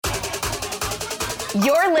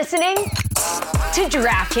You're listening to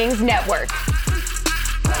DraftKings Network.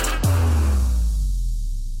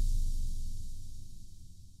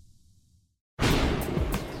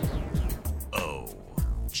 OG.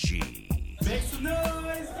 Make some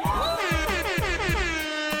noise.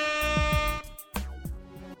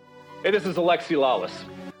 Hey, this is Alexi Lawless.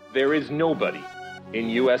 There is nobody in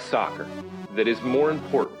U.S. soccer that is more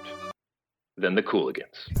important than the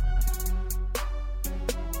Cooligans.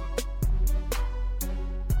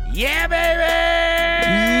 Yeah, baby!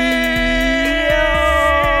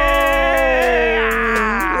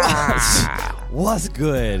 Yeah! What's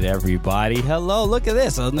good, everybody? Hello, look at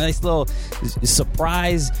this. A nice little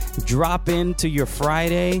surprise drop into your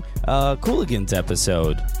Friday Cooligans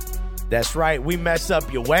episode. That's right. We mess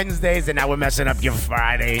up your Wednesdays, and now we're messing up your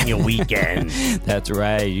Friday and your weekend. That's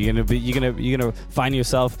right. You're gonna find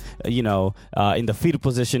yourself, in the fetal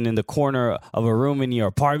position in the corner of a room in your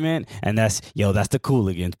apartment, and that's the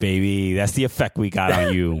Cooligans, baby. That's the effect we got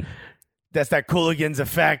on you. That's that Cooligans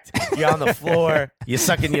effect. You're on the floor. You're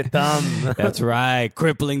sucking your thumb. That's right.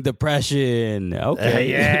 Crippling depression.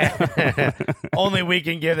 Okay. Yeah. Only we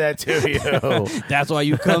can give that to you. That's why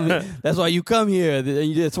you come. That's why you come here.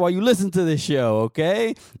 That's why you listen to this show.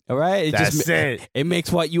 Okay. All right. That's it. It makes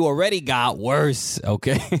what you already got worse.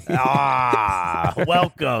 Okay.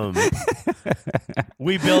 Welcome.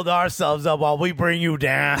 We build ourselves up while we bring you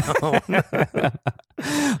down.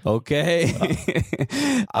 Okay.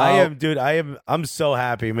 I'm so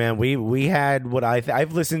happy, man. We had what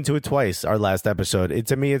I've listened to it twice, our last episode.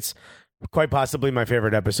 It's quite possibly my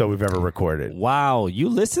favorite episode we've ever recorded. Wow, you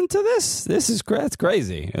listened to this? That's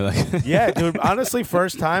crazy. Yeah, dude, honestly,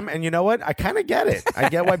 first time, and you know what? I kind of get it. I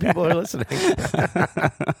get why people are listening.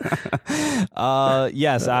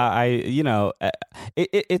 Yes,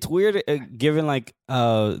 it's weird given like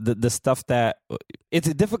the stuff that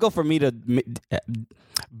it's difficult for me to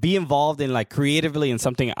be involved in like creatively in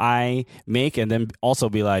something I make and then also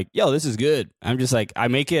be like, yo, this is good. I'm just like, I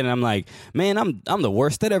make it and I'm like, man, I'm the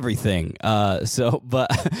worst at everything. But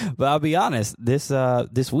I'll be honest, this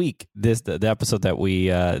week, the episode that we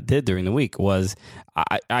did during the week was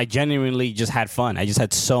I genuinely just had fun. I just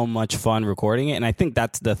had so much fun recording it, and I think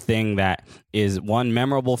that's the thing that is one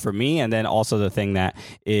memorable for me, and then also the thing that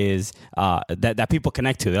is that people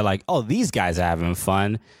connect to. They're like, oh, these guys are having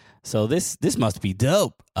fun. So this must be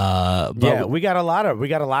dope. Yeah, we got a lot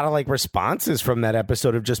of like responses from that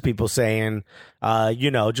episode of just people saying,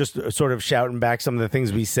 just sort of shouting back some of the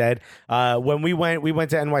things we said. When we went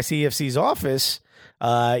to NYCFC's office,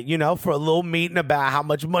 for a little meeting about how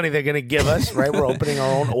much money they're going to give us, right? We're opening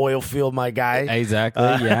our own oil field, my guy. Exactly.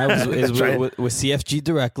 Yeah, it was with CFG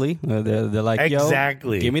directly. They're like,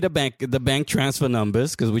 exactly. Yo, give me the bank transfer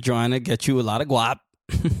numbers because we're trying to get you a lot of guap.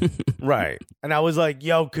 Right. And I was like,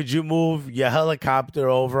 yo, could you move your helicopter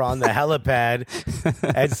over on the helipad?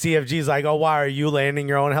 And CFG's like, oh, why are you landing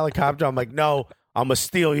your own helicopter? I'm like, no, I'm going to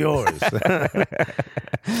steal yours.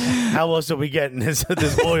 How else are we getting this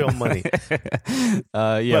oil money? We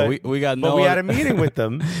got no. But we had a meeting with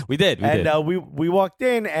them. We did. We walked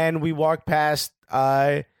in and we walked past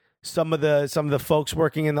some of the folks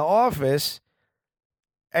working in the office.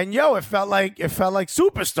 And it felt like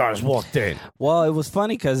superstars walked in. Well, it was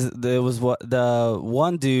funny because there was the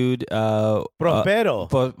one dude, Prospero,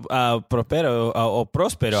 or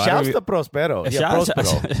Prospero. Shouts to Prospero. Yeah,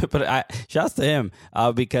 Prospero. But shouts to him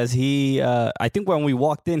because he. I think when we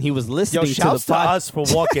walked in, he was listening to the shouts to us for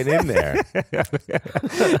walking in there.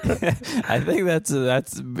 I think that's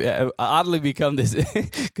oddly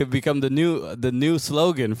could become the new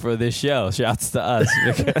slogan for this show. Shouts to us.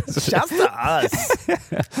 Shouts to us.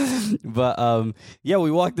 But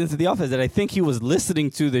we walked into the office and I think he was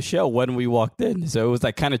listening to the show when we walked in, so it was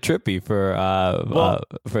like kind of trippy for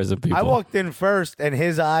some people. I walked in first and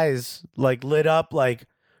his eyes like lit up like,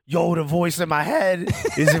 yo, the voice in my head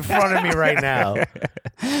is in front of me right now.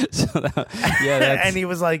 And he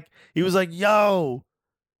was like, yo,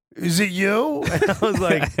 is it you? And I was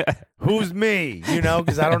like, who's me?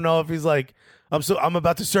 Because I don't know if he's like, I'm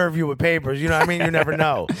about to serve you with papers. You know what I mean? You never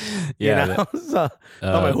know. Yeah. So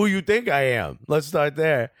I'm like, who you think I am? Let's start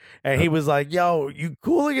there. And he was like, yo, you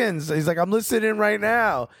Cooligans. He's like, I'm listening right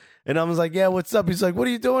now. And I was like, yeah, what's up? He's like, what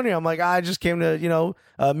are you doing here? I'm like, I just came to,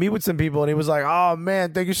 meet with some people. And he was like, oh,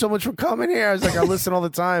 man, thank you so much for coming here. I was like, I listen all the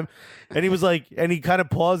time. And he was like, and he kind of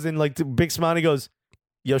paused and like, big smile. And he goes,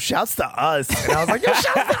 yo, shouts to us. And I was like, yo,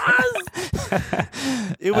 shouts to us.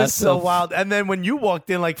 It was so wild. And then when you walked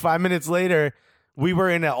in like 5 minutes later, we were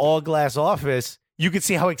in an all-glass office. You could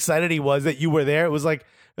see how excited he was that you were there. It was like,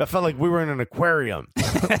 I felt like we were in an aquarium.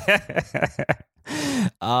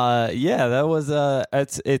 Yeah, that was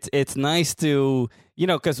it's nice to,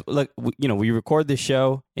 because look, we record the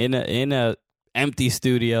show in a empty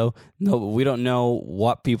studio. No, we don't know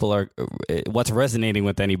what's resonating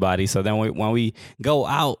with anybody. So then when we go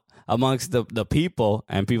out amongst the people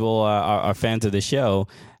and people are fans of the show,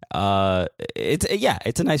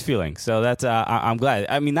 it's a nice feeling. So that's I'm glad.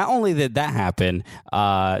 I mean, not only did that happen,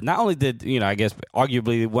 not only did I guess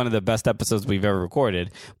arguably one of the best episodes we've ever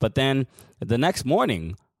recorded, but then the next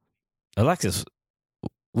morning, Alexis,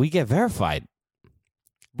 we get verified,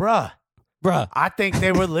 bruh. I think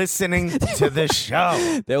they were listening to the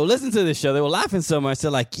show. They were listening to the show. They were laughing so much. They're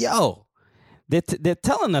like, "Yo, they're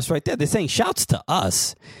telling us right there. They're saying shouts to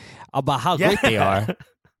us about how great they are."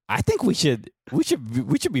 I think we should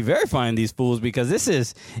be verifying these fools because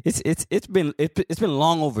it's been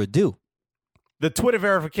long overdue. The Twitter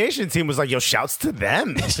verification team was like, "Yo, shouts to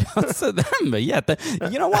them." Shouts to them. But yeah,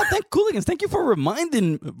 you know what? Cooligans, thank you for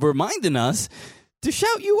reminding us to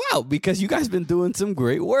shout you out because you guys been doing some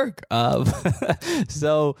great work.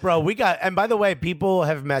 So, bro, and by the way, people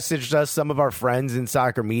have messaged us. Some of our friends in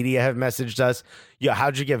soccer media have messaged us. Yo,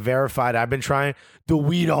 how'd you get verified? I've been trying. Dude,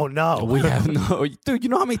 we don't know. We have no. Dude, you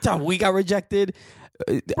know how many times we got rejected?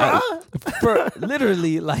 For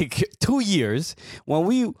literally like 2 years when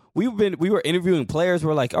we were interviewing players.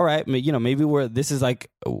 We're like, all right, maybe we're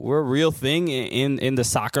a real thing in the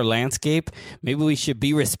soccer landscape. Maybe we should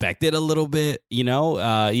be respected a little bit,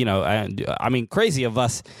 I mean, crazy of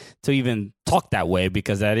us to even talk that way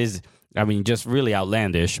because that is, I mean, just really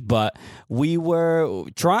outlandish. But we were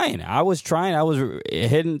trying. I was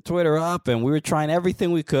hitting Twitter up and we were trying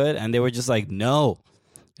everything we could, and they were just like, no,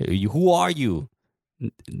 who are you?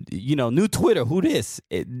 New Twitter, who this?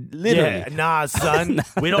 Literally. Yeah, nah, son.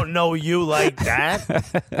 We don't know you like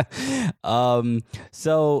that.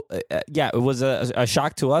 So, it was a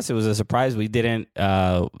shock to us. It was a surprise. We didn't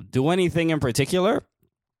do anything in particular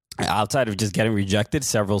outside of just getting rejected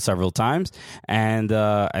several times, and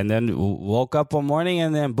then woke up one morning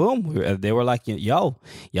and then boom, they were like, yo,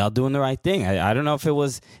 y'all doing the right thing. I don't know if it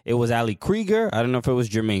was Ali Krieger, I don't know if it was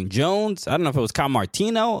Jermaine Jones, I don't know if it was Kyle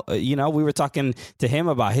Martino. We were talking to him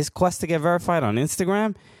about his quest to get verified on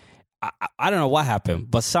Instagram. I don't know what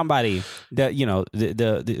happened, but somebody that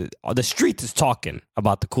the street is talking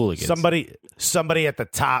about the Cooligans. Somebody at the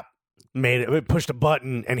top made it, pushed a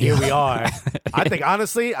button, and here we are. I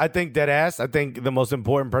think dead ass. I think the most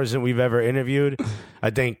important person we've ever interviewed. I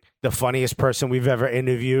think the funniest person we've ever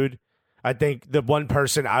interviewed. I think the one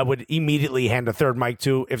person I would immediately hand a third mic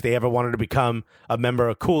to if they ever wanted to become a member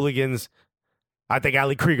of Cooligans. I think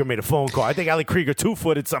Ali Krieger made a phone call. I think Ali Krieger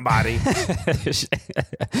two-footed somebody.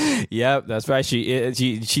 Yep, that's right.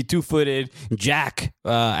 She two-footed Jack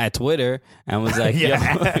at Twitter and was like,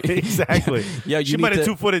 yeah, exactly. She might have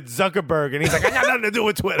two-footed Zuckerberg, and he's like, I got nothing to do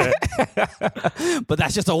with Twitter. But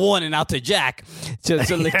that's just a warning out to Jack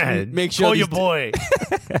to make sure. Call your boy.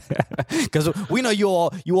 Because we know you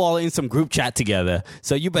all in some group chat together,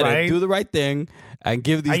 so you better do the right thing and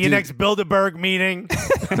give these. At your next Bilderberg meeting.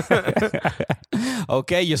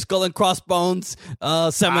 Okay, your skull and crossbones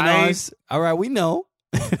seminars. All right, we know.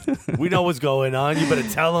 We know what's going on. You better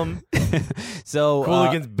tell them. So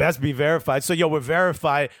Cooligans best be verified. So we're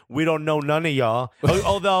verified. We don't know none of y'all.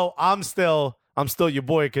 Although I'm still your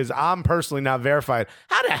boy because I'm personally not verified.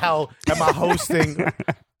 How the hell am I hosting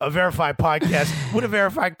a verified podcast with a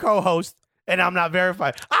verified co-host and I'm not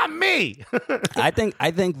verified? I'm me. I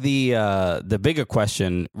think the bigger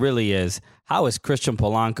question really is, how is Christian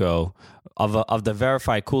Polanco of the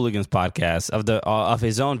Verified Cooligans podcast, of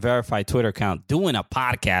his own verified Twitter account, doing a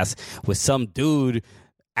podcast with some dude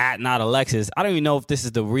at Not Alexis? I don't even know if this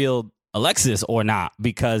is the real Alexis or not,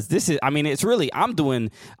 because this is, I mean, it's really, I'm doing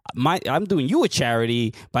you a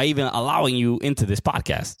charity by even allowing you into this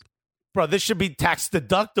podcast. Bro, this should be tax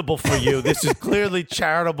deductible for you. This is clearly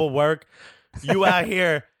charitable work. You out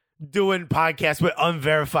here doing podcasts with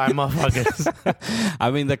unverified motherfuckers.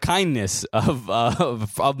 I mean, the kindness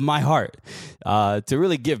of my heart to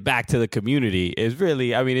really give back to the community is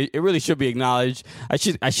really, I mean, it really should be acknowledged. I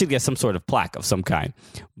should get some sort of plaque of some kind.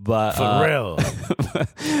 But for real.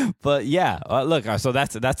 But yeah, look. So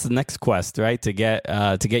that's the next quest, right? To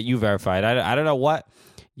get you verified. I don't know what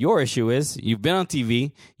your issue is. You've been on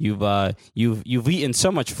TV. You've eaten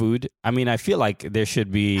so much food. I mean, I feel like there should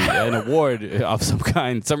be an award of some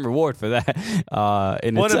kind, some reward for that.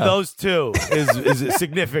 One of those two is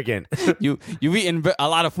significant. You've eaten a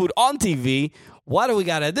lot of food on TV. What do we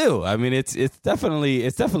got to do? I mean, it's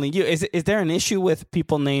definitely you. Is there an issue with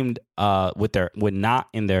people named with not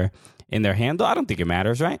in their handle? I don't think it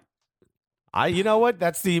matters, right? You know what?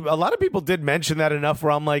 A lot of people did mention that enough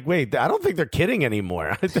where I'm like, wait, I don't think they're kidding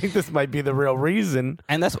anymore. I think this might be the real reason.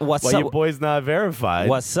 And that's why your boy's not verified.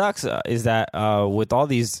 What sucks is that with all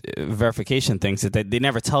these verification things, that they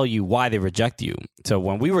never tell you why they reject you. So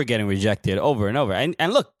when we were getting rejected over and over, and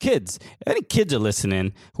look, kids, any kids are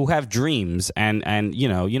listening who have dreams, and you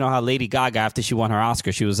know how Lady Gaga, after she won her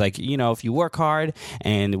Oscar, she was like, if you work hard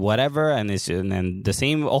and whatever, and then the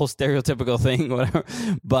same old stereotypical thing, whatever.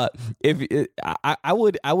 But I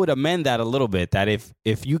would amend that a little bit. That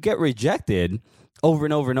if you get rejected over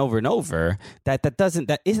and over and over and over, that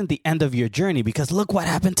isn't the end of your journey, because look what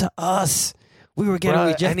happened to us. We were getting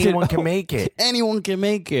rejected. Anyone can make it. Anyone can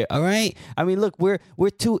make it. All right. I mean, look, we're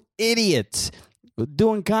two idiots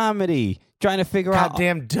doing comedy, trying to figure out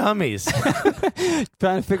goddamn dummies,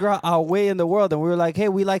 trying to figure out our way in the world. And we were like, hey,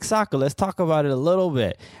 we like soccer. Let's talk about it a little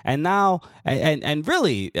bit. And now, and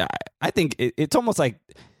really, I think it's almost like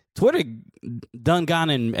Twitter done gone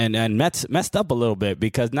and messed up a little bit,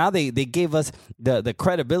 because now they gave us the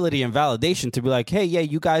credibility and validation to be like, hey, yeah,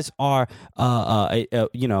 you guys are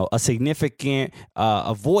a significant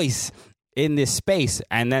a voice in this space,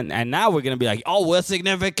 and now we're gonna be like, oh, we're a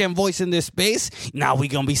significant voice in this space. Now we're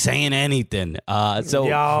gonna be saying anything.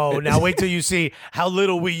 Now wait till you see how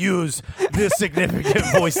little we use this significant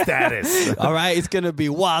voice status. All right, it's gonna be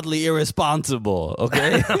wildly irresponsible.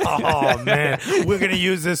 Okay. Oh man, we're gonna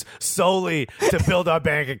use this solely to build our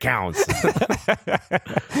bank accounts.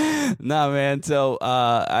 Nah, man. So,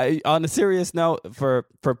 on a serious note, for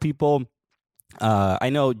people. I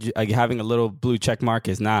know having a little blue check mark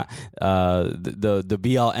is not the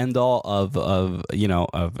be all end all of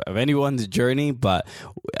anyone's journey, but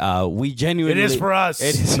we genuinely, it is for us.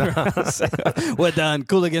 It is for us. We're done.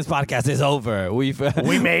 Cooligans podcast is over. We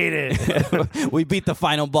made it. We beat the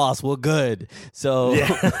final boss. We're good. So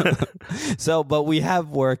but we have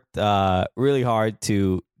worked really hard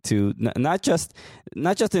to not just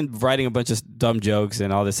in writing a bunch of dumb jokes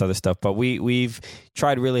and all this other stuff, but we've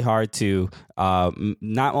tried really hard to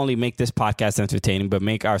not only make this podcast entertaining, but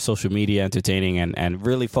make our social media entertaining, and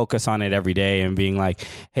really focus on it every day, and being like,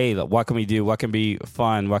 hey, what can we do? What can be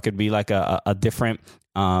fun? What could be like a different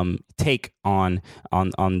take on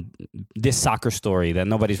this soccer story that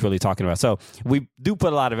nobody's really talking about. So we do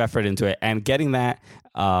put a lot of effort into it, and getting that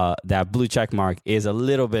blue check mark is a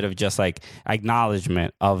little bit of just like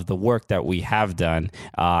acknowledgement of the work that we have done,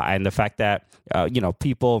 and the fact that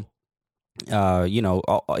people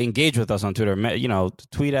engage with us on Twitter,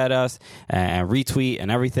 tweet at us and retweet and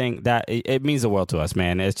everything. That it means the world to us,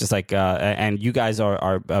 man. It's just like and you guys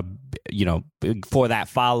are for that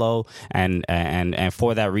follow and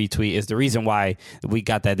for that retweet is the reason why we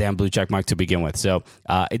got that damn blue check mark to begin with. So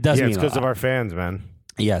it does mean it's because of our fans, man.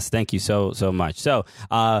 Yes, thank you so much. So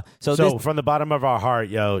from the bottom of our heart,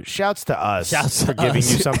 yo, shouts to us for giving you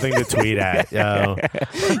something to tweet at, yo.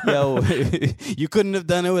 Yo, you couldn't have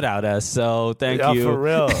done it without us. So thank you. For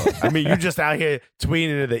real. I mean, you're just out here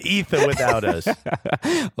tweeting to the ether without us.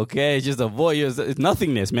 Okay, it's just a voice. It's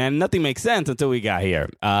nothingness, man. Nothing makes sense until we got here.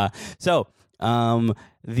 So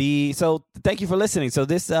thank you for listening. So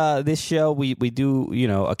this show we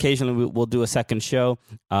do, occasionally we'll do a second show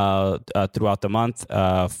throughout the month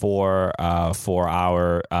for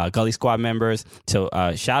our Gully Squad members. So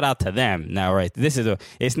shout out to them. Now, right,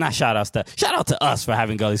 it's not shout out to us for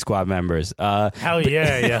having Gully Squad members. Hell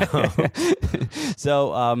yeah.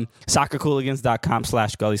 So soccercooligans.com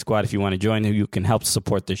 /Gully Squad if you want to join. You can help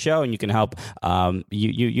support the show, and you can help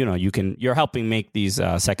you're helping make these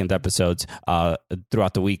second episodes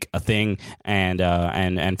throughout the week a thing,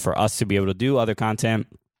 and for us to be able to do other content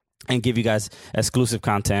and give you guys exclusive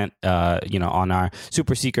content, on our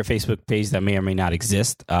super secret Facebook page that may or may not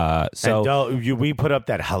exist. We put up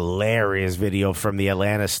that hilarious video from the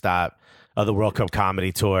Atlanta stop of the World Cup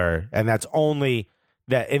comedy tour, and that's only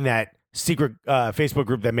that in that secret Facebook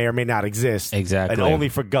group that may or may not exist. Exactly. And only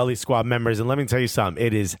for Gully Squad members. And let me tell you something,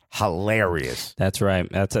 it is hilarious. That's right.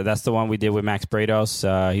 That's the one we did with Max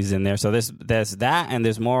Brados. He's in there. So there's that, and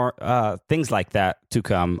there's more things like that to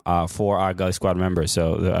come for our Gully Squad members.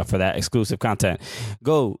 So for that exclusive content,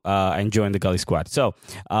 go and join the Gully Squad. So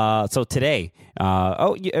today,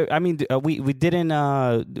 we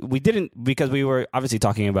didn't because we were obviously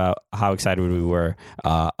talking about how excited we were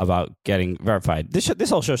about getting verified. This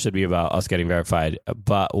whole show should be about us getting verified,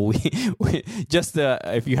 but we just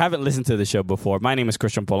if you haven't listened to the show before, my name is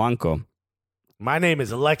Christian Polanco. My name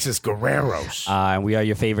is Alexis Guerreros. And we are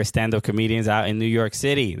your favorite stand-up comedians out in New York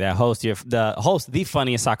City that host the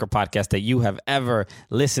funniest soccer podcast that you have ever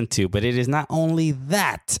listened to. But it is not only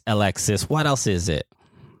that, Alexis. What else is it?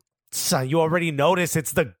 Son, you already noticed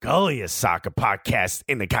it's the gulliest soccer podcast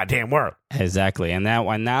in the goddamn world. Exactly, and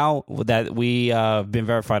now that we been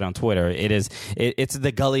verified on Twitter, it's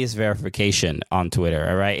the gulliest verification on Twitter.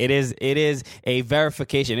 All right, it is a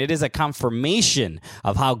verification. It is a confirmation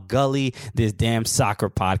of how gully this damn soccer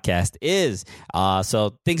podcast is.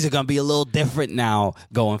 So things are gonna be a little different now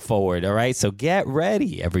going forward. All right, so get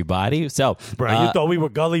ready, everybody. So, bro, you thought we were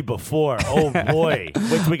gully before? Oh boy,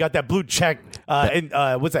 wait till we got that blue check.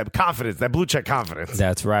 What's that? Confidence. That blue check confidence.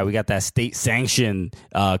 That's right. We got that state sanctioned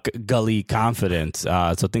gully confidence.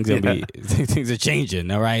 So things are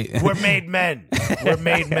changing. All right. We're made men. We're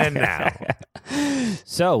made men now.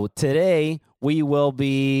 So today we will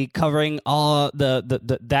be covering all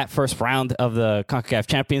that first round of the CONCACAF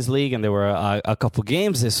Champions League, and there were a couple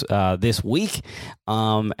games this week,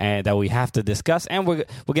 and that we have to discuss. And we're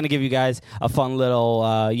gonna give you guys a fun little,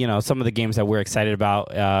 some of the games that we're excited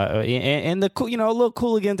about, in the a little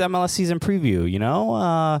Cooligans MLS season preview.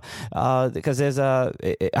 Because there's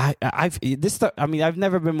I've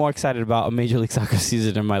never been more excited about a Major League Soccer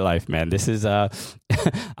season in my life, man. This is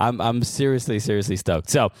I'm seriously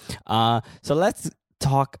stoked. So let's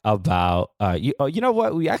talk about you know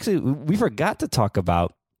what, we forgot to talk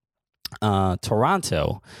about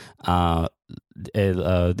Toronto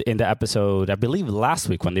in the episode, I believe last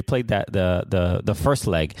week, when they played the first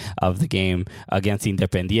leg of the game against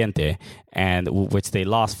Independiente, and which they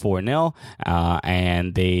lost 4-0,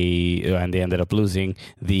 and they ended up losing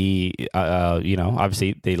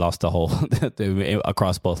obviously they lost the whole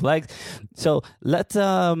across both legs. So let's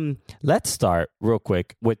start real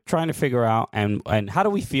quick with trying to figure out and how do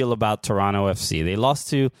we feel about Toronto FC. They lost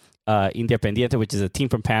to Independiente, which is a team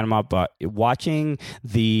from Panama, but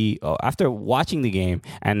after watching the game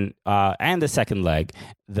and the second leg,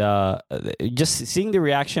 just seeing the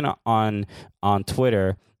reaction on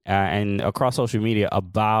Twitter and across social media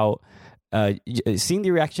about seeing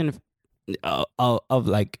the reaction of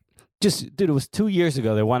like, just, dude, it was 2 years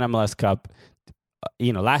ago they won MLS Cup.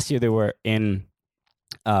 Last year they were in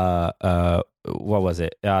what was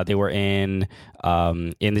it? They were in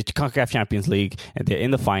the CONCACAF Champions League, and they're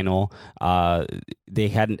in the final. They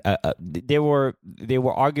had they were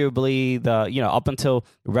arguably up until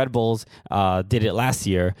Red Bulls did it last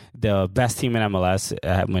year, the best team in MLS,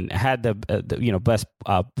 had the best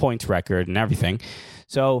points record and everything.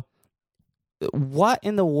 So, what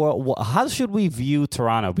in the world? How should we view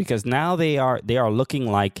Toronto? Because now they are looking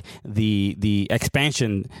like the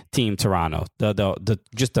expansion team Toronto, the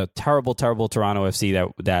just a terrible Toronto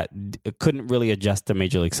FC that couldn't really adjust to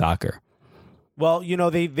Major League Soccer. Well,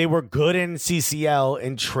 they were good in CCL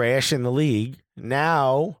and trash in the league.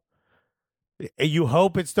 Now, you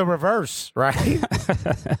hope it's the reverse, right?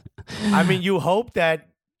 I mean, you hope that.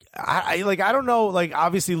 I don't know, like,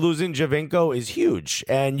 obviously losing Javinko is huge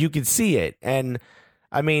and you can see it. And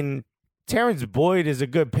I mean, Terrence Boyd is a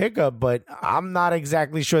good pickup, but I'm not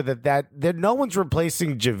exactly sure that no one's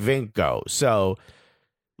replacing Javinko. So,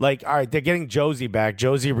 like, all right, they're getting Josie back.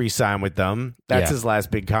 Josie re-signed with them. That's his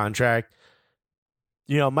last big contract.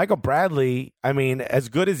 Michael Bradley, I mean, as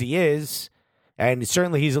good as he is, and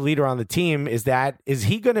certainly he's a leader on the team, is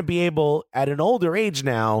he going to be able, at an older age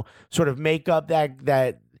now, sort of make up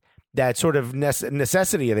that sort of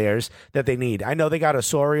necessity of theirs that they need? I know they got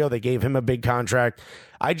Osorio. They gave him a big contract.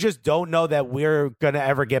 I just don't know that we're going to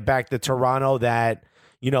ever get back to Toronto that,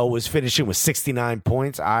 was finishing with 69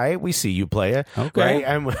 points. We see you, player. Okay.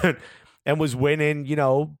 Right? And was winning,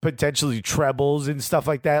 potentially trebles and stuff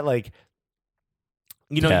like that. Like,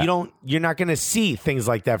 you're not going to see things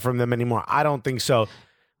like that from them anymore. I don't think so.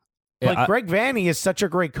 But Greg Vanney is such a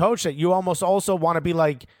great coach that you almost also want to be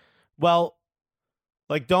like, well,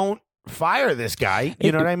 like, don't fire this guy.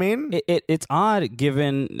 You know what I mean? It's odd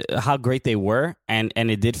given how great they were, and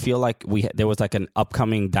it did feel like there was like an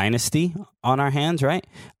upcoming dynasty on our hands, right?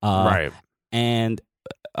 Right. And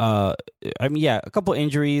a couple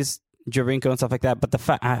injuries, Javinko and stuff like that. But the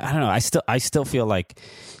fact, I don't know. I still feel like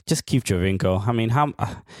just keep Javinko. I mean,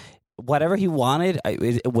 whatever he wanted,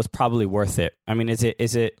 it was probably worth it. I mean, is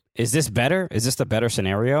this better? Is this the better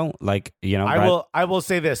scenario? Like, I will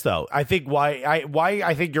say this though. I think why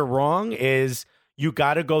I think you're wrong is you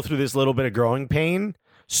got to go through this little bit of growing pain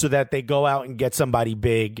so that they go out and get somebody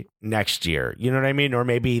big next year. You know what I mean? Or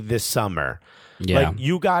maybe this summer. Yeah.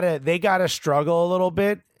 Like they gotta struggle a little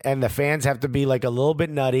bit, and the fans have to be like a little bit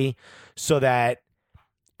nutty so that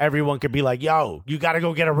everyone could be like, yo, you got to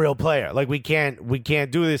go get a real player. Like, we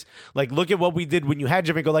can't do this. Like, look at what we did when you had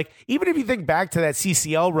Javinko. Like, even if you think back to that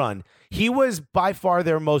CCL run, he was by far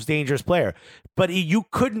their most dangerous player. But you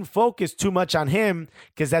couldn't focus too much on him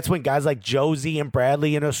because that's when guys like Josie and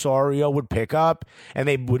Bradley and Osorio would pick up and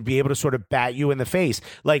they would be able to sort of bat you in the face.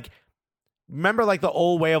 Like, remember like the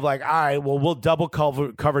old way of like, all right, well, we'll double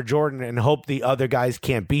cover Jordan and hope the other guys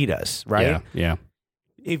can't beat us, right? Yeah.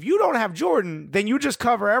 If you don't have Jordan, then you just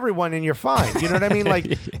cover everyone and you're fine. You know what I mean?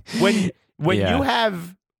 Like when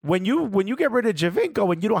you get rid of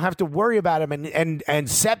Javinko and you don't have to worry about him and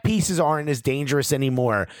set pieces aren't as dangerous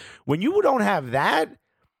anymore. When you don't have that,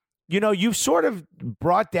 you know, you've sort of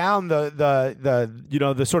brought down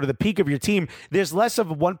the sort of the peak of your team. There's less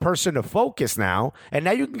of one person to focus now, and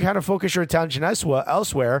now you can kind of focus your attention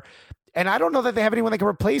elsewhere. And I don't know that they have anyone that can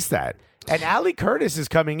replace that. And Ali Curtis is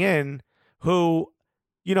coming in, who,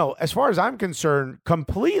 you know, as far as I'm concerned,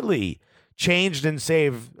 completely changed and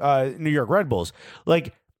saved New York Red Bulls.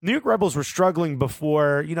 Like, New York Red Bulls were struggling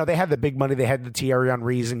before, you know, they had the big money. They had the Thierry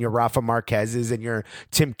Henrys and your Rafa Marquez's and your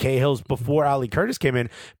Tim Cahill's before Ali Curtis came in.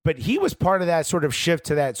 But he was part of that sort of shift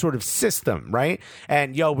to that sort of system, right?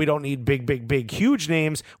 And, we don't need big, huge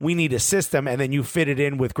names. We need a system. And then you fit it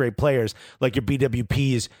in with great players like your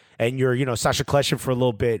BWPs and your, Sasha Kleshin for a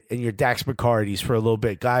little bit and your Dax McCarty's for a little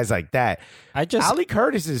bit, guys like that. Ali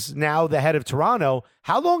Curtis is now the head of Toronto.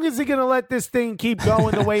 How long is he going to let this thing keep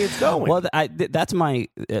going the way it's going? Well, that's my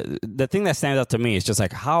the thing that stands out to me is just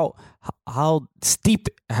like how steep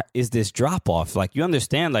is this drop off? Like, you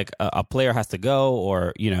understand, like a player has to go,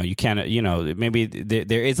 or you can't, maybe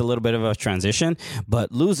there is a little bit of a transition,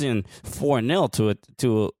 but losing 4-0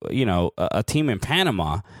 to a team in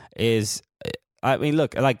Panama is. I mean,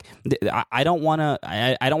 look, like I don't want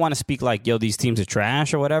to speak like, these teams are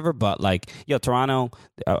trash or whatever, but like, Toronto,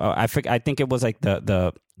 I think it was like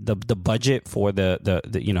the budget for the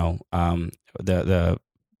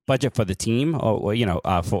budget for the team, or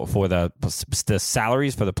for the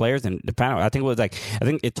salaries for the players and the panel. I think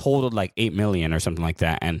it totaled like $8 million or something like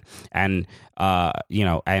that, and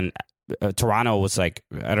Toronto was like,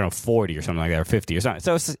 I don't know, 40 or something like that, or 50 or something.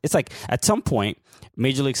 So it's like at some point,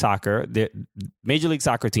 Major League Soccer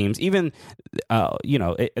teams, even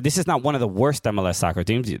this is not one of the worst MLS soccer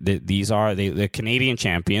teams. These are the Canadian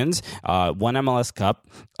champions, won MLS Cup,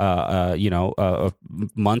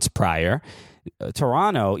 months prior.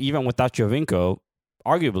 Toronto, even without Jovinko,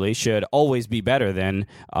 arguably should always be better than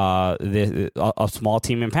a small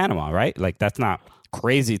team in Panama, right? Like, that's not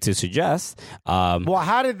crazy to suggest. Well,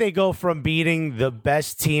 how did they go from beating the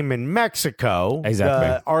best team in Mexico,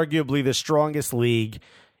 exactly, arguably the strongest league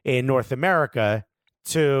in North America,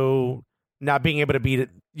 to not being able to beat it,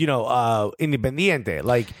 Independiente?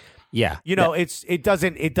 Like, yeah, it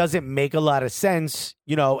doesn't make a lot of sense,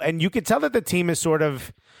 and you could tell that the team is sort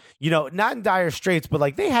of, not in dire straits, but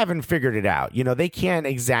like they haven't figured it out. They can't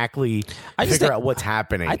exactly figure out what's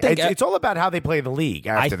happening. I think it's all about how they play the league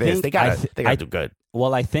after this. They gotta do good.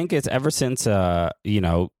 Well, I think it's ever since Gregory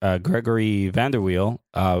Vanderweel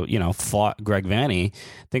fought Greg Vanney.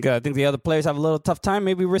 I think the other players have a little tough time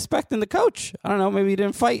maybe respecting the coach. I don't know, maybe he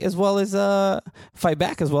didn't fight as well as fight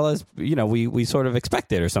back as well as we sort of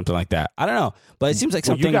expected or something like that. I don't know, but it seems like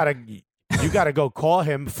something you gotta go call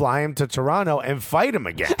him, fly him to Toronto, and fight him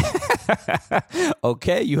again.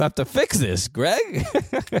 Okay, you have to fix this, Greg.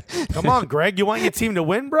 Come on, Greg. You want your team to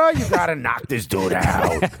win, bro? You gotta knock this dude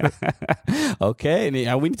out. Okay,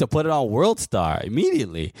 and we need to put it on World Star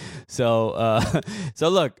immediately. So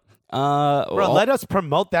look. Bro, let us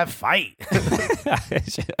promote that fight.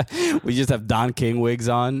 We just have Don King wigs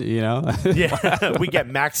on, Yeah, we get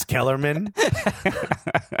Max Kellerman.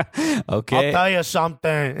 Okay, I'll tell you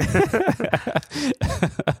something.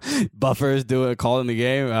 Buffer's calling the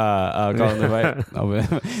game, calling the fight.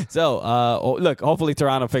 So, look, hopefully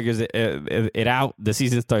Toronto figures it out. The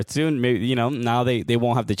season starts soon. Maybe now they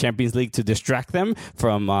won't have the Champions League to distract them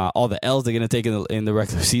from all the L's they're going to take in the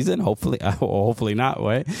regular season. Hopefully, or hopefully not.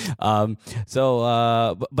 Right.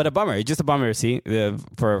 But a bummer. It's just a bummer. See,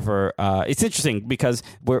 for it's interesting because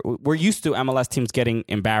we're used to MLS teams getting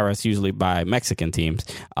embarrassed usually by Mexican teams.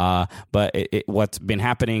 But what's been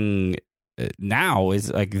happening now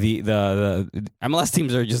is like the MLS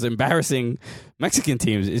teams are just embarrassing Mexican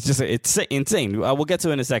teams. It's insane. We'll get to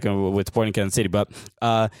it in a second with Sporting Kansas City. But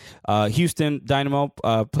Houston Dynamo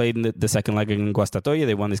played in the second leg in Guastatoya.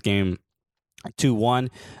 They won this game 2-1.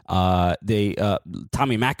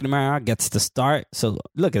 Tommy McNamara gets the start. So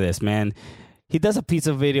look at this, man. He does a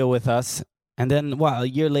pizza video with us, And then, a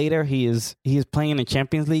year later, he is playing in a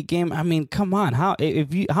Champions League game. I mean, come on, how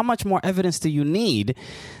much more evidence do you need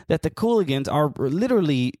that the Cooligans are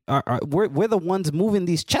literally we're the ones moving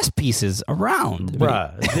these chess pieces around,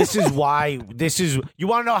 bruh? This is why. You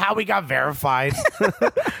want to know how we got verified?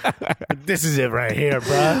 This is it right here,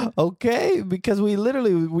 bruh. Okay, because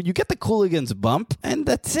you get the Cooligans bump, and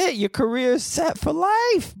that's it. Your career is set for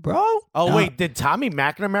life, bro. Oh wait, did Tommy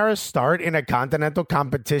McNamara start in a continental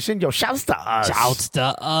competition? Yo, shouts to us. Shouts to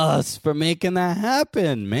us for making that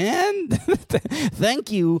happen, man.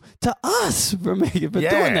 Thank you to us for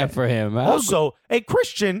doing that for him. Also, hey,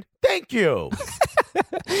 Christian, thank you.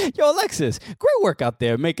 Yo, Alexis, great work out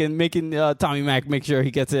there making Tommy Mac make sure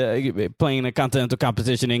he gets playing a continental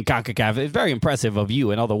competition in CONCACAF. It's very impressive of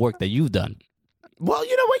you and all the work that you've done. Well,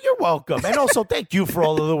 you know what? You're welcome. And also, thank you for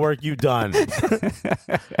all of the work you've done.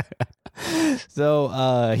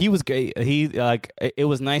 So he was great. It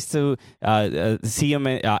was nice to see him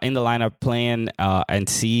in the lineup playing and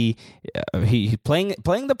see he playing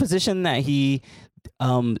the position that he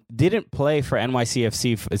didn't play for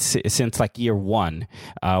NYCFC since like year one,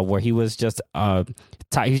 where he was just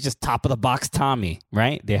he's just top of the box Tommy,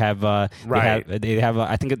 right? They have I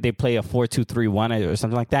think they play a 4-2-3-1 or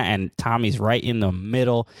something like that, and Tommy's right in the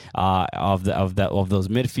middle of those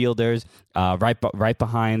midfielders, right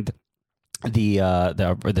behind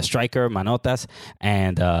the striker Manotas,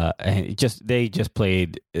 and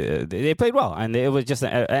they played well, and it was just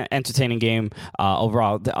an entertaining game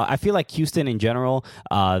overall. I feel like Houston in general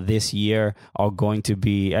this year are going to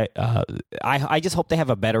be. I just hope they have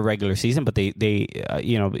a better regular season, but they we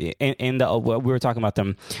were talking about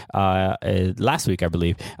them last week, I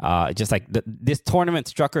believe. Just like this tournament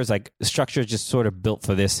structure is just sort of built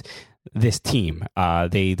for this team.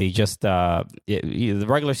 They just the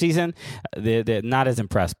regular season they're not as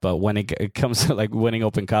impressed, but when it comes to like winning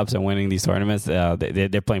Open Cups and winning these tournaments,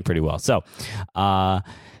 they're playing pretty well. So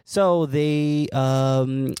they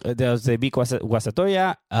beat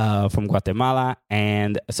Guasatoya from Guatemala,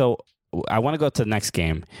 and so I want to go to the next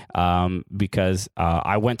game because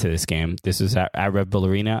I went to this game. This was at Red Bull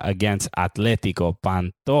Arena against Atlético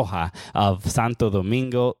Pantoja of Santo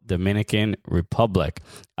Domingo, Dominican Republic.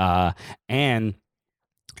 And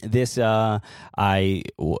this, it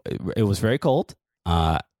was very cold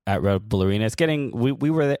at Red Bull Arena. It's getting we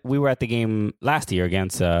were at the game last year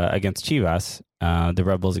against Chivas, the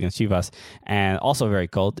Red Bulls against Chivas, and also very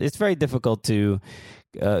cold. It's very difficult to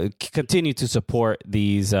continue to support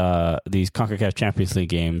these CONCACAF Champions League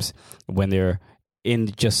games when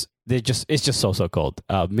it's just so cold.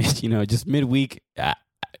 Just midweek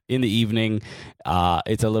in the evening,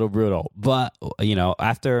 it's a little brutal. But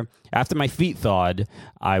after my feet thawed,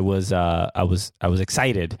 I was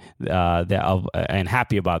excited and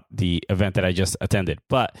happy about the event that I just attended.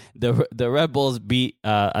 But the Red Bulls beat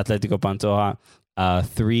Atlético Pantoja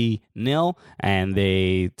 3-0, and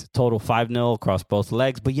they total 5-0 across both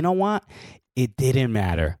legs. But you know what? It didn't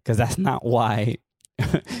matter, because that's not why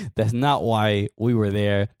we were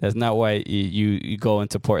there. That's not why you go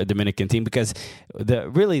and support a Dominican team, because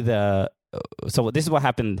so this is what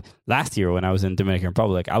happened last year when I was in Dominican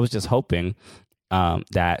Republic. I was just hoping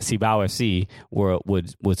that Cibao FC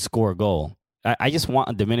would score a goal. I just want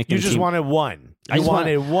a Dominican team. You just wanted one. You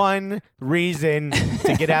wanted one reason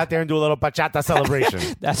to get out there and do a little bachata celebration.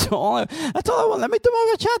 That's all I want. Let me do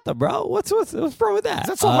my bachata, bro. What's wrong with that? Is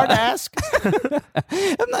that so hard to ask?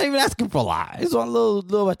 I'm not even asking for a lot. I just want a little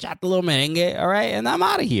bachata, a little merengue, all right? And I'm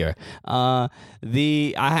out of here. I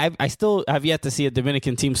still have yet to see a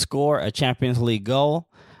Dominican team score a Champions League goal.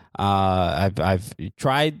 I've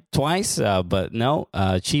tried twice, but no.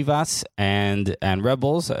 Chivas and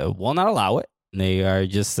Rebels will not allow it. They are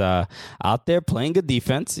just out there playing good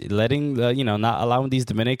defense, letting not allowing these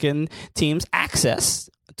Dominican teams access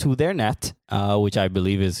to their net, which I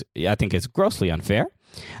think is grossly unfair.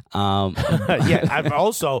 Yeah, I'm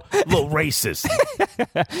also a little racist.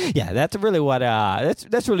 Yeah, that's really what.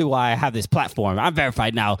 That's really why I have this platform. I'm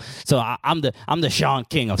verified now, so I'm the Sean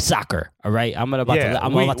King of soccer. All right,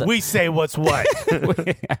 we say what's what.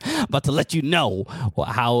 About to let you know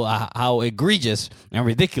how egregious and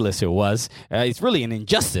ridiculous it was. It's really an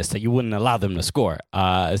injustice that you wouldn't allow them to score.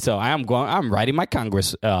 So I'm writing my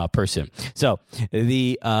Congress person. So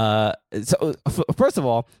first of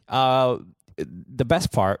all, the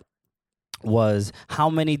best part was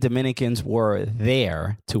how many Dominicans were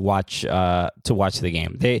there to watch the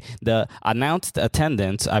game. The announced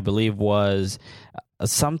attendance, I believe, was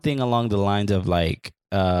something along the lines of like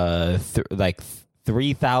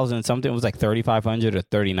 3,000 something. It was like 3,500 or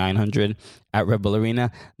 3,900 at Red Bull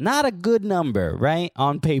Arena. Not a good number, right?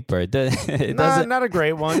 On paper. Not a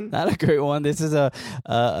great one. Not a great one. This is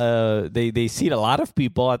they seat a lot of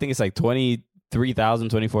people. I think it's like 23,000,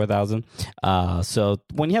 24,000. So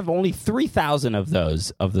when you have only 3,000 of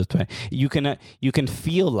those of the 20, you can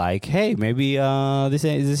feel like, hey, maybe this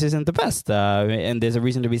isn't the best, and there's a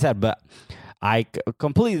reason to be sad. But I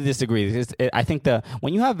completely disagree. I think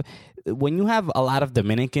when you have a lot of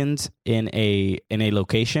Dominicans in a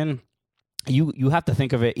location, you have to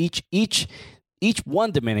think of it. Each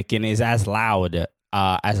one Dominican is as loud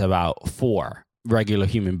as about 4 regular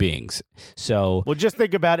human beings. So, well, just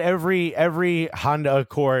think about every Honda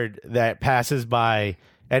Accord that passes by,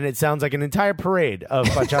 and it sounds like an entire parade of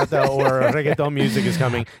bachata or reggaeton music is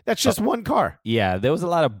coming. That's just one car. Yeah, there was a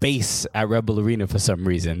lot of bass at Red Bull Arena for some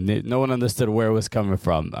reason. No one understood where it was coming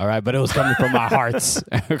from. All right, but it was coming from our hearts.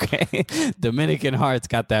 Okay, Dominican hearts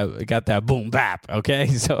got that boom bap. Okay,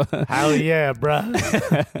 so hell yeah, bruh.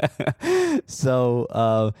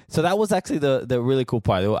 So that was actually the really cool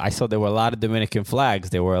part. I saw there were a lot of Dominican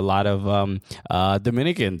flags. There were a lot of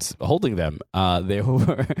Dominicans holding them. There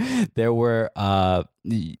were.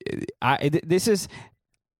 This is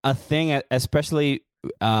a thing, especially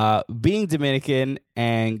being Dominican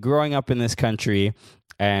and growing up in this country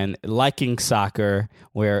and liking soccer,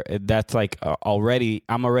 where that's like I'm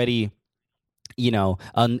already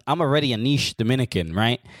a niche Dominican,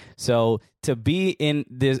 right? So to be in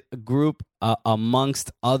this group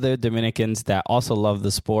amongst other Dominicans that also love the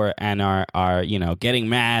sport and are getting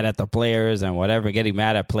mad at the players and whatever, getting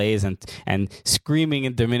mad at plays and screaming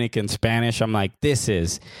in Dominican Spanish, I'm like, this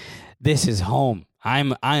is home. I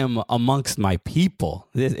am amongst my people.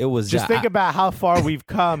 It was just think about how far we've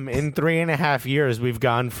come in 3.5 years. We've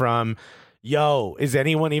gone from, yo, is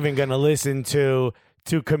anyone even going to listen to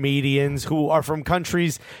comedians who are from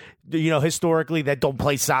countries, historically that don't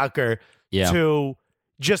play soccer, to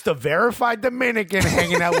just a verified Dominican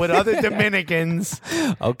hanging out with other Dominicans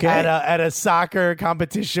at a soccer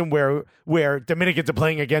competition where Dominicans are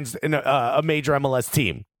playing against a major MLS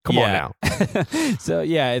team. Come on now. So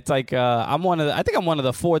yeah, it's like I'm one of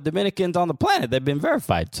the 4 Dominicans on the planet that've been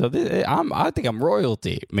verified. So I think I'm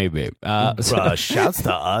royalty, maybe. Shouts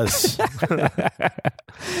to us.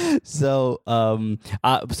 So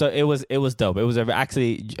it was dope. It was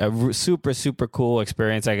actually a super super cool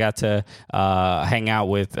experience. I got to hang out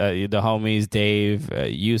with the homies, Dave,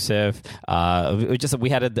 Yusuf. We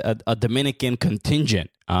had a Dominican contingent,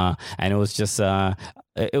 and it was just.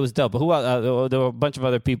 It was dope. But there were a bunch of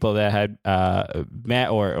other people that had met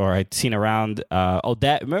or I'd seen around.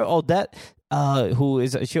 Odette, remember Odette?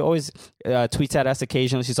 She always tweets at us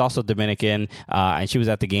occasionally. She's also Dominican, and she was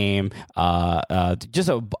at the game. Just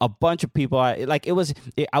a bunch of people. I was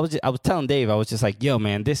telling Dave, I was just like, yo,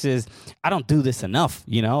 man, I don't do this enough.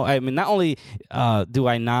 I mean, not only do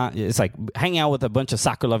I not, it's like hanging out with a bunch of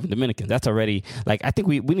soccer loving Dominicans. That's already like, I think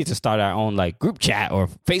we need to start our own like group chat or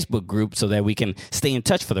Facebook group so that we can stay in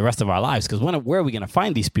touch for the rest of our lives. Because where are we going to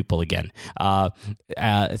find these people again?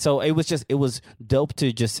 So it was dope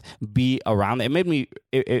to just be around. It made me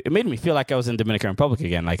feel like I was in Dominican Republic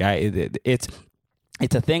again. Like it's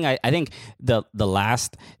a thing. I think the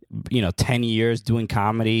last 10 years doing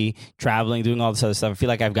comedy, traveling, doing all this other stuff, I feel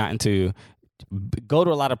like I've gotten to go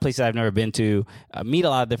to a lot of places I've never been to, meet a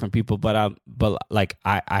lot of different people, but like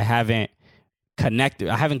I haven't connected.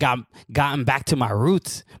 I haven't gotten back to my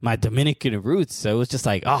roots, my Dominican roots. So it was just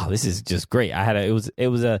like, oh, this is just great. It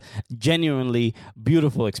was a genuinely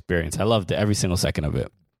beautiful experience. I loved every single second of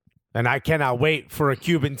it. And I cannot wait for a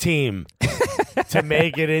Cuban team to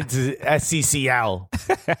make it into CCL.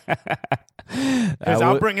 Because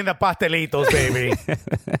I'm bringing the pastelitos, baby.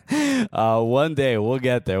 One day we'll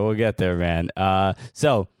get there. We'll get there, man.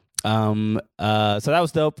 So that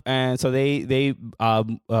was dope. And so they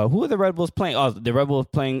who are the Red Bulls playing? Oh, the Red Bulls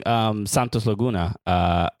playing Santos Laguna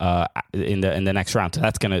in the next round. So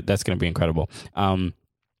that's gonna be incredible.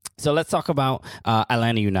 So let's talk about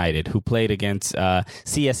Atlanta United, who played against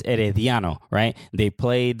CS Herediano, right? They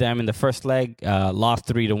played them in the first leg, lost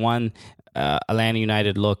 3-1. Atlanta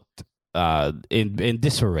United looked in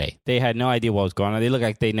disarray. They had no idea what was going on. They looked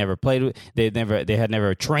like they never played. They had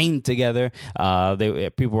never trained together.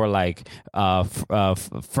 People were like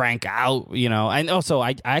Frank out, And also,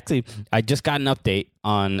 I just got an update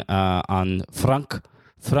on Frank,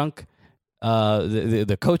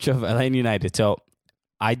 the coach of Atlanta United. So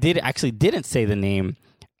I didn't say the name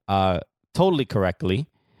totally correctly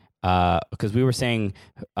because we were saying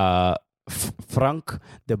Frank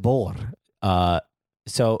de Boer.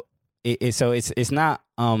 So it's not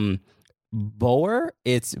Boer.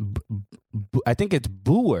 I think it's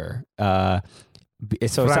Boer. So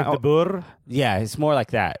Frank de Boer. yeah, it's more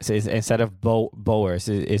like that. So instead of Boer,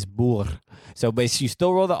 it's Boer. So basically, you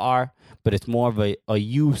still roll the R, but it's more of a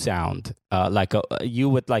U sound, like a U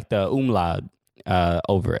with like the umlaut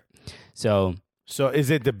over it. So is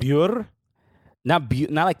it the Boer? not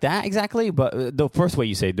like that exactly, but the first way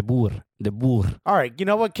you say the Boer. All right, you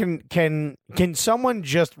know what? Can someone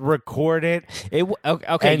just record it?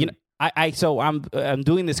 Okay, you know, I'm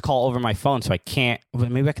doing this call over my phone, so I can't.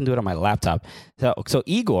 Maybe I can do it on my laptop. So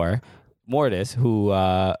Igor Mortis, who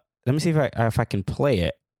let me see if I can play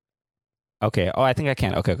it. Okay. Oh, I think I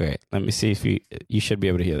can. Okay. Let me see if you should be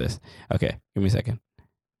able to hear this. Okay, give me a second.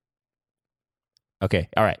 Okay.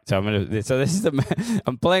 All right. So So this is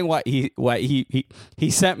I'm playing what he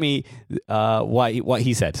sent me. What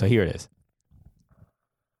he said. So here it is.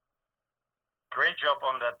 Great job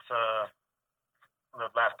on that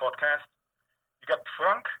last podcast. You got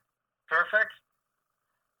Frank, perfect.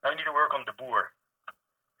 Now you need to work on the Boer.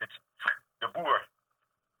 It's the Boer.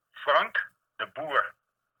 Frank, the Boer.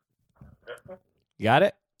 You got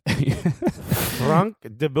it? Frank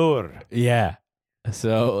de Boer. Yeah.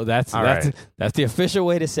 So that's the official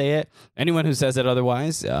way to say it. Anyone who says it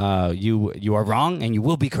otherwise, you are wrong and you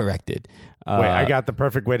will be corrected. Wait, I got the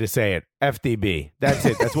perfect way to say it. FDB. That's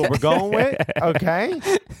it. That's what we're going with. Okay.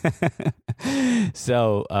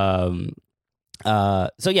 So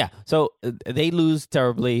they lose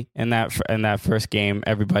terribly in that first game.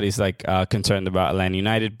 Everybody's like concerned about Atlanta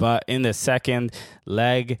United, but in the second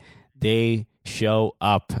leg, they show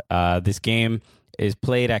up. This game is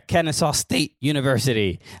played at Kennesaw State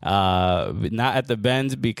University, not at the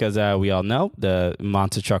Bend because we all know the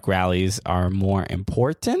monster truck rallies are more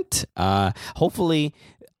important. Hopefully,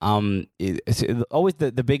 it's always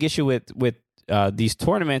the big issue with these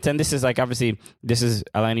tournaments, and this is like obviously this is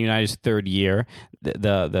Atlanta United's third year.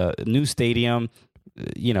 The new stadium,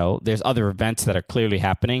 you know, there's other events that are clearly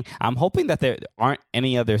happening. I'm hoping that there aren't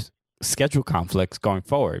any other schedule conflicts going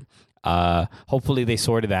forward. Hopefully they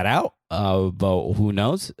sorted that out, but who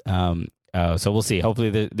knows? So we'll see.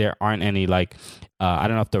 Hopefully there aren't any like I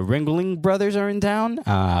don't know if the Ringling brothers are in town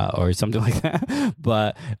or something like that.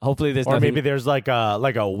 But hopefully there's nothing. Maybe there's like a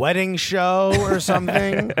wedding show or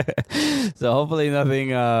something. So hopefully nothing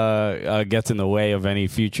gets in the way of any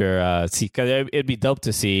future. Because it'd be dope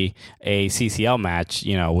to see a CCL match,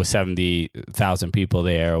 you know, with 70,000 people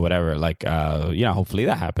there or whatever. Like you know, hopefully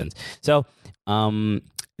that happens. So.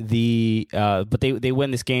 But they win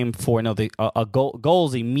this game 4-0.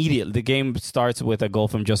 Goals immediately. The game starts with a goal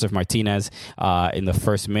from Joseph Martinez in the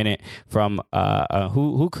first minute from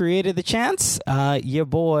who created the chance? Your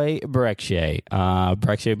boy Brekshie.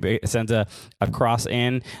 Brekshie sends a cross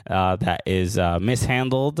in that is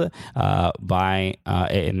mishandled by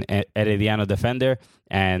an Herediano defender,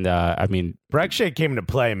 and I mean Brekshie came to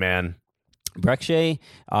play, man. Brekshie,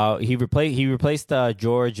 he replaced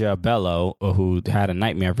George Bello, who had a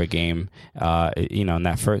nightmare of a game, you know, in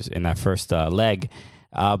that first leg.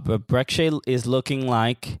 But Brekshie is looking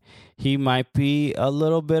like he might be a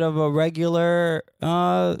little bit of a regular,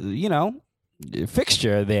 you know,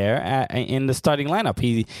 fixture there in the starting lineup.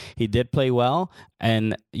 He did play well,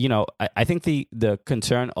 and you know, I think the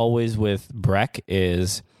concern always with Breck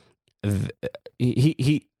is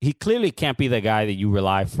he clearly can't be the guy that you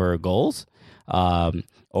rely for goals. Or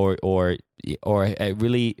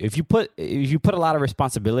really, if you put a lot of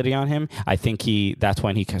responsibility on him, I think that's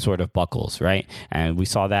when he sort of buckles, right? And we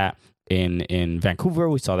saw that in Vancouver,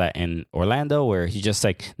 we saw that in Orlando, where he just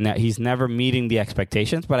like he's never meeting the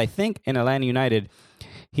expectations. But I think in Atlanta United,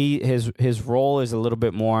 his role is a little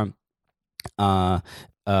bit more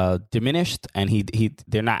diminished, and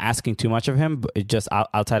they're not asking too much of him, but it just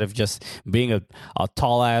outside of just being a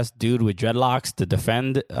tall ass dude with dreadlocks to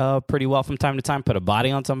defend pretty well from time to time, put a body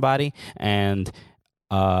on somebody, and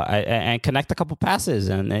connect a couple passes,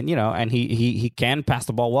 and you know, and he can pass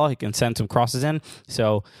the ball well. He can send some crosses in.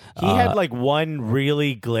 So he had like one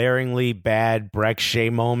really glaringly bad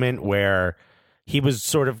Brekshie moment where he was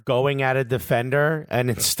sort of going at a defender, and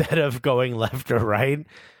instead of going left or right,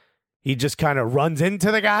 he just kind of runs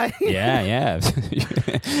into the guy. Yeah.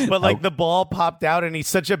 But like the ball popped out, and he's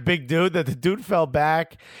such a big dude that the dude fell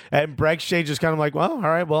back, and Brekshie just kind of like, well, all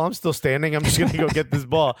right, well, I'm still standing. I'm just going to go get this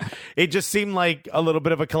ball. It just seemed like a little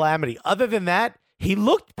bit of a calamity. Other than that, he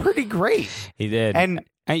looked pretty great. He did. And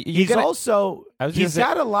he's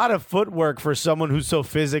got a lot of footwork for someone who's so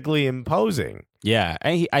physically imposing. Yeah.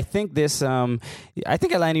 And I think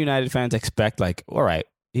Atlanta United fans expect like, all right,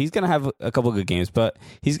 he's going to have a couple good games, but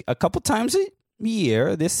he's a couple times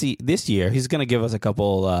year, this year, he's going to give us a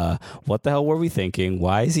couple, what the hell were we thinking?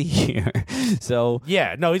 Why is he here? So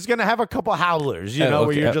yeah, no, he's going to have a couple howlers, you know,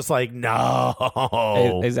 where you're just like,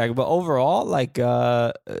 no. Exactly. But overall, like,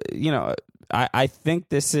 I think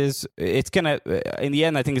it's going to, in the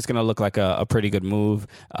end, I think it's going to look like a pretty good move,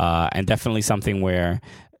 and definitely something where,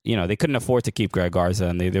 they couldn't afford to keep Greg Garza,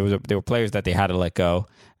 and there were players that they had to let go.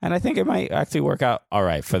 And I think it might actually work out all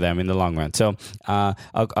right for them in the long run. So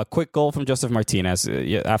a quick goal from Joseph Martinez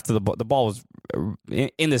after the ball was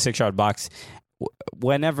in the 6-yard box.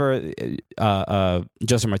 Whenever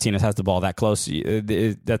Joseph Martinez has the ball that close,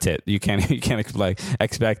 that's it. You can't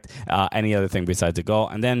expect any other thing besides a goal.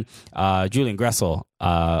 And then Julian Gressel,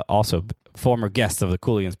 also former guest of the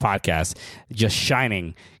Cooligans podcast, just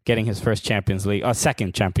shining, getting his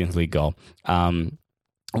second Champions League goal.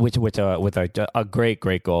 With a great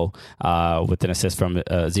goal with an assist from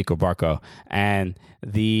Zico Barco. And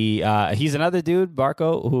he's another dude,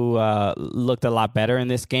 Barco, who looked a lot better in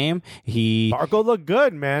this game. Barco looked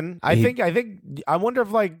good, man. I wonder if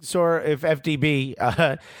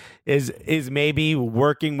FDB is maybe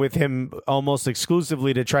working with him almost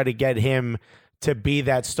exclusively to try to get him to be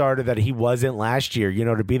that starter that he wasn't last year,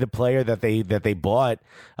 to be the player that they bought,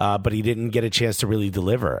 but he didn't get a chance to really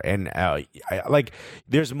deliver. And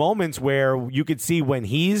there's moments where you could see when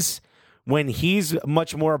he's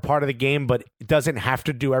much more a part of the game, but doesn't have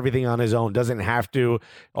to do everything on his own, doesn't have to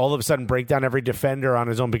all of a sudden break down every defender on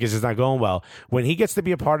his own because it's not going well. When he gets to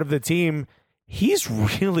be a part of the team, he's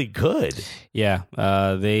really good. Yeah,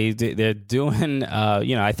 they're doing.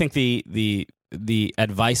 I think the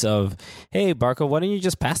advice of, hey, Barco, why don't you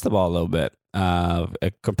just pass the ball a little bit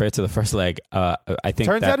compared to the first leg? I think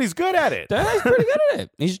turns out he's good at it. He's pretty good at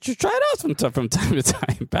it. He should just try it out from time to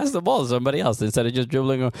time. Pass the ball to somebody else instead of just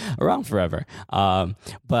dribbling around forever. I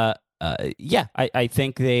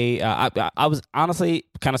think they. I was honestly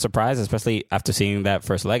kind of surprised, especially after seeing that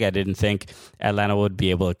first leg. I didn't think Atlanta would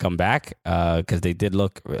be able to come back because they did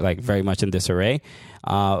look like very much in disarray.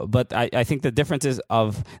 But I think the differences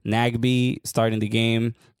of Nagby starting the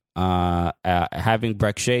game, having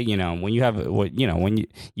Breck Shea, when you have when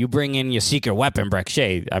you bring in your secret weapon, Breck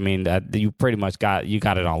Shea, I mean, you pretty much got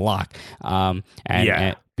it on lock. And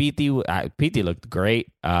PT looked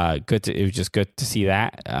great. It was just good to see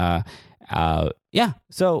that.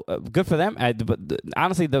 So good for them. But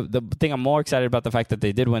honestly, the thing I'm more excited about the fact that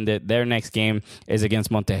they did win their next game is against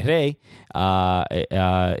Monterrey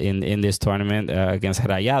in this tournament against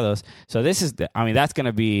Rayados. So that's going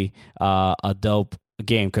to be a dope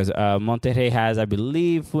game because Monterrey has, I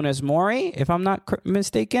believe, Funes Mori, if I'm not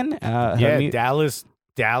mistaken. Dallas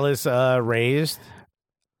raised.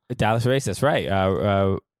 Dallas raised, that's right.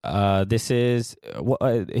 This is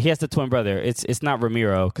he has the twin brother. It's not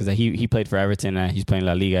Ramiro because he played for Everton and he's playing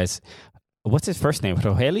La Liga. What's his first name?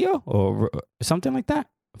 Rogelio or something like that?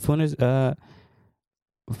 Funes Mori.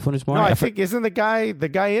 No, I think isn't the guy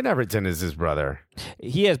in Everton is his brother.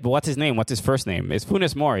 He is, but what's his name? What's his first name? It's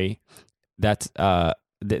Funes Mori. That's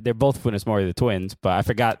they're both Funes Mori, the twins, but I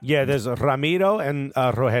forgot. Yeah, there's Ramiro and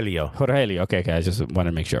Rogelio. Rogelio, okay. I just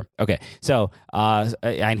wanted to make sure. Okay, so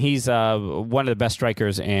and he's one of the best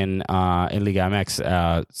strikers in Liga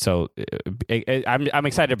MX. So I'm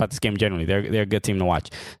excited about this game generally. They're a good team to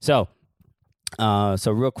watch. So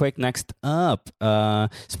real quick, next up,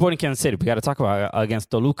 Sporting Kansas City. We got to talk about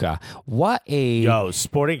against Toluca.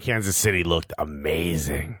 Sporting Kansas City looked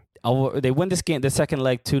amazing. They win this game, the second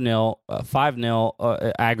leg 2-0,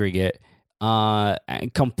 5-0 aggregate,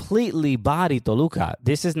 and completely body Toluca.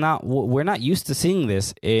 This is not, we're not used to seeing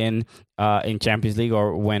this in Champions League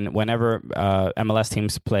or whenever MLS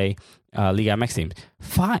teams play Liga MX teams.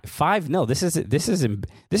 5-0.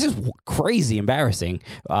 This is crazy embarrassing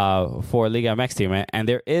for Liga MX team. And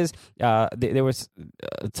there was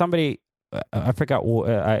somebody. I forgot.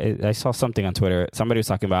 I saw something on Twitter. Somebody was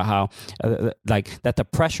talking about how, that the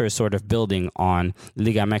pressure is sort of building on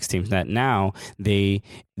Liga MX teams. That now they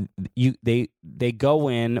go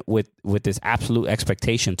in with this absolute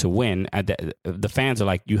expectation to win. The fans are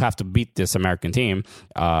like, you have to beat this American team.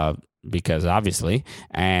 Because obviously,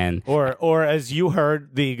 and or as you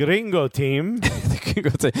heard, the Gringo team.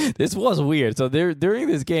 This was weird. So during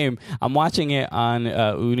this game, I'm watching it on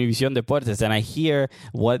Univision Deportes, and I hear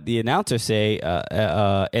what the announcers say, el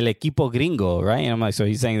equipo gringo, right? And I'm like, so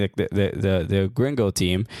he's saying the Gringo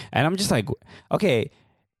team, and I'm just like, okay.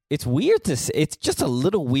 it's weird to say. It's just a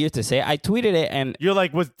little weird to say. I tweeted it, and you're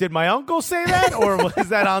like, did my uncle say that, or was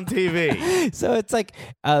that on TV? So it's like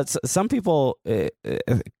some people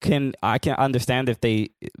can understand if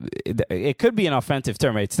it could be an offensive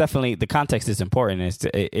term. It's definitely, the context is important.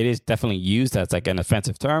 It is definitely used as like an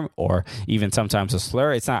offensive term, or even sometimes a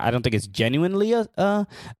slur. It's not. I don't think it's genuinely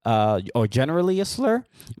or generally a slur,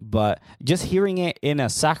 but just hearing it in a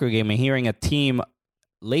soccer game and hearing a team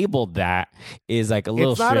labeled that is like a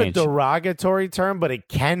little strange. It's not a derogatory term, but it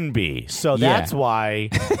can be. So that's why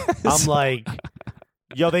I'm like,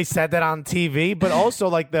 yo, they said that on TV. But also,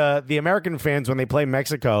 like the American fans, when they play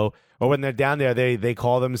Mexico or when they're down there, they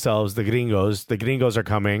call themselves the gringos. The gringos are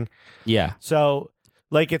coming. Yeah. So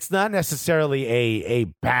like, it's not necessarily a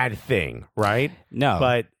bad thing, right? No.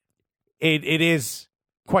 But it is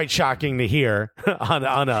quite shocking to hear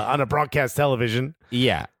on a broadcast television.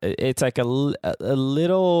 Yeah, it's like a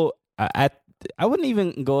little. I wouldn't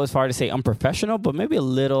even go as far to say unprofessional, but maybe a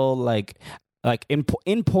little like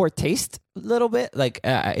in poor taste, a little bit. Like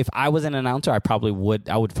if I was an announcer, I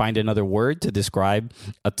would find another word to describe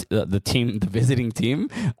the visiting team.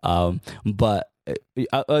 But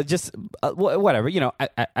just whatever, you know.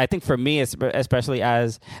 I think for me, especially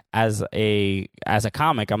as a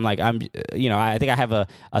comic, I'm like, I think I have a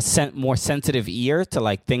more sensitive ear to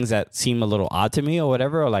like things that seem a little odd to me or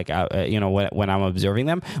whatever, or like when I'm observing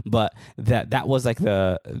them. But that was like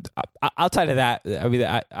outside of that, I mean,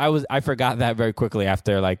 I forgot that very quickly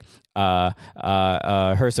after like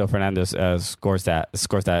Herso Fernandez scores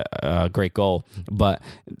that great goal. But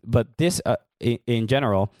this in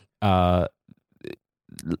general.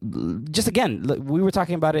 Just again, we were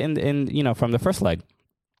talking about it in from the first leg.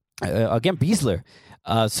 Again, Beasler,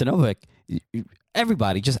 Sinovic,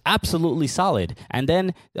 everybody just absolutely solid. And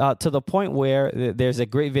then to the point where there's a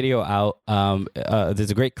great video out.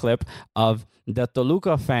 There's a great clip of the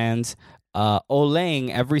Toluca fans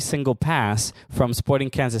olaying every single pass from Sporting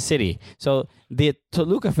Kansas City. So the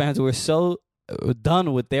Toluca fans were so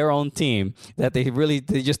done with their own team that they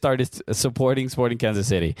just started supporting Sporting Kansas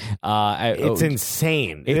City. It's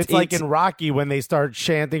insane. It's like in Rocky when they start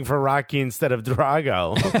chanting for Rocky instead of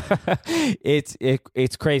Drago.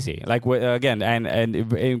 It's crazy. Like again, and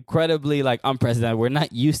incredibly like unprecedented. We're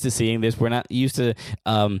not used to seeing this. We're not used to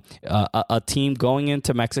a team going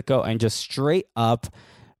into Mexico and just straight up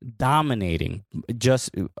dominating.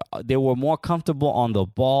 Just they were more comfortable on the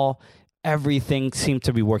ball. Everything seemed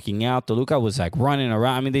to be working out. Toluca was like running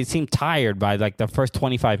around. I mean, they seemed tired by like the first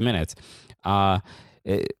 25 minutes.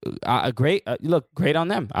 Great on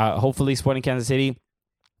them. Hopefully, Sporting Kansas City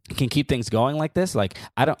can keep things going like this. Like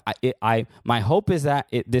my hope is that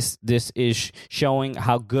this is showing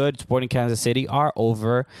how good Sporting Kansas City are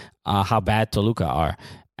over how bad Toluca are.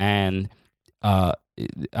 And I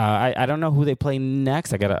don't know who they play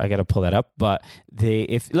next. I gotta pull that up. But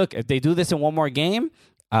if they do this in one more game.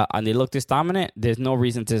 And they look this dominant, there's no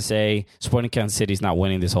reason to say Sporting Kansas City is not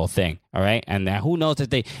winning this whole thing, all right? And who knows if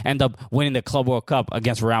they end up winning the Club World Cup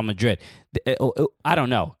against Real Madrid. I don't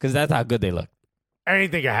know, because that's how good they look.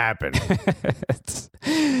 Anything can happen.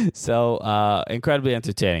 So, incredibly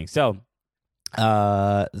entertaining. So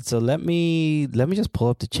let me just pull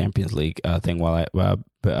up the Champions League thing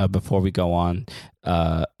before we go on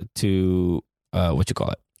to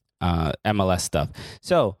MLS stuff.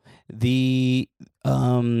 So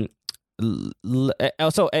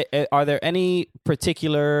also, are there any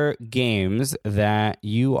particular games that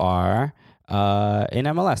you are in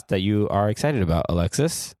MLS that you are excited about,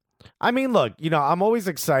 Alexis? I mean, look, I'm always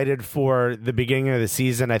excited for the beginning of the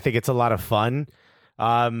season. I think it's a lot of fun.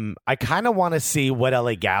 I kind of want to see what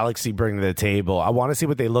LA Galaxy bring to the table. I want to see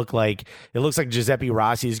what they look like. It looks like Giuseppe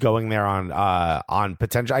Rossi is going there on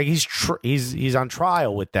potential. He's on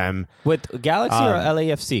trial with them. With Galaxy or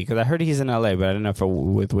LAFC? Because I heard he's in LA, but I don't know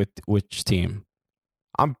with which team.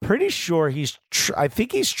 I'm pretty sure I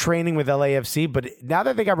think he's training with LAFC, but now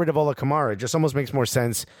that they got rid of Ola Kamara, it just almost makes more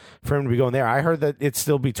sense for him to be going there. I heard that it's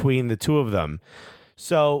still between the two of them.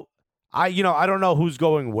 So I don't know who's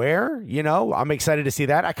going where. I'm excited to see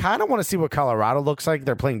that. I kind of want to see what Colorado looks like.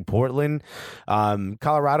 They're playing Portland.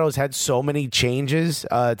 Colorado's had so many changes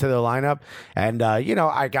to their lineup. And,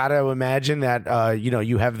 I got to imagine that,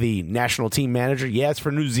 you have the national team manager. Yeah, it's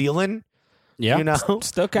for New Zealand. Yeah,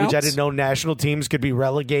 still counts. Which I didn't know national teams could be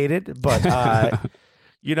relegated. But, I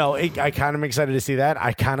kind of am excited to see that.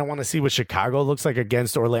 I kind of want to see what Chicago looks like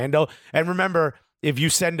against Orlando. And remember, if you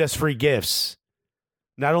send us free gifts,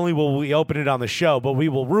 not only will we open it on the show, but we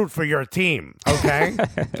will root for your team. Okay.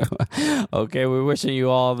 Okay, we're wishing you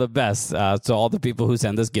all the best. To all the people who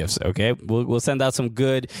send us gifts. Okay, we'll send out some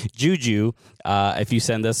good juju if you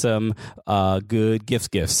send us some good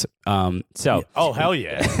gifts. Oh hell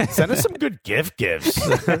yeah! Send us some good gifts.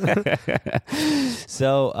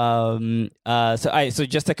 So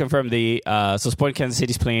just to confirm, Sporting Kansas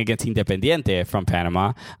City is playing against Independiente from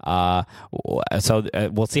Panama.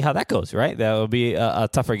 We'll see how that goes. Right, that will be a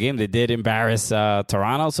tougher game. They did embarrass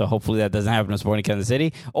Toronto, so hopefully that doesn't happen to Sporting Kansas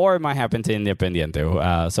City, or it might happen to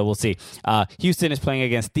Independiente. So we'll see. Houston is playing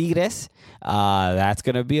against Tigres. That's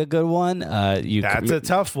gonna be a good one. That's a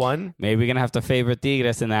tough one. Maybe we're gonna have to favor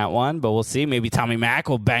Tigres in that one, but we'll see. Maybe Tommy Mack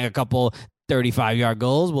will bang a couple 35-yard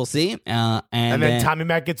goals. We'll see. And then Tommy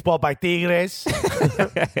Mack gets balled by Tigres.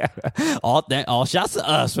 all shots to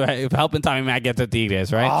us, right? Helping Tommy Mack get to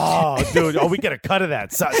Tigres, right? Oh, dude. Oh, we get a cut of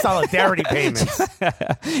that. Solidarity payments.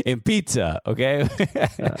 In pizza, okay?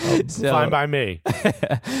 Fine by me. So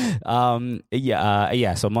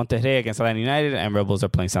Monterrey against Atlanta United and Rebels are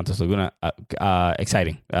playing Santos Laguna.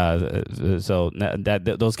 Exciting. Those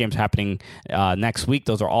games happening next week.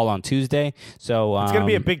 Those are all on Tuesday. So it's going to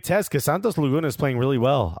be a big test because Santos Laguna is playing really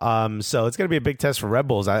well. So it's going to be a big test for Red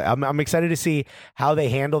Bulls. I'm excited to see how they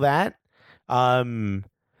handle that.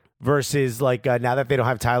 Versus now that they don't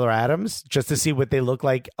have Tyler Adams, just to see what they look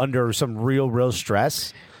like under some real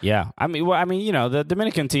stress. Yeah, I mean, the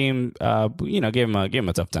Dominican team, gave them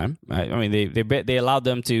a tough time. I mean, they allowed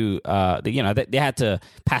them to, they had to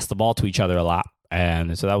pass the ball to each other a lot,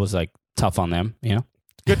 and so that was tough on them.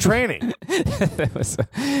 Good training.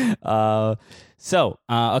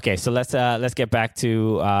 Okay, so let's get back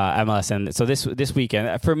to MLS. And so this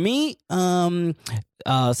weekend for me, some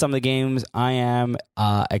of the games I am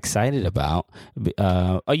excited about.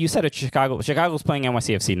 You said it's Chicago. Chicago's playing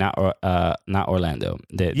NYCFC, not Orlando.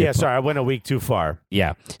 Sorry, I went a week too far.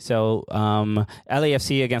 Yeah. So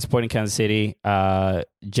LAFC against Sporting Kansas City.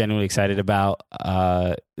 Genuinely excited about.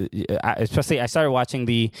 Especially, I started watching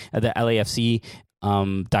the LAFC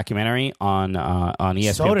documentary on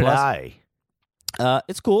ESPN+. So did I.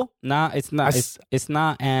 It's cool. It's not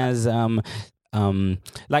as I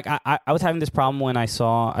was having this problem when I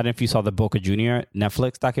don't know if you saw the Boca Junior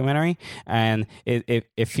Netflix documentary, and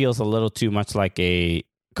it feels a little too much like a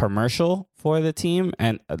commercial for the team,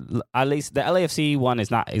 and at least the LAFC one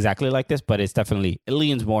is not exactly like this, but it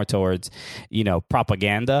leans more towards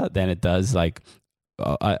propaganda than it does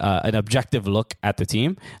an objective look at the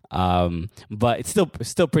team, but it's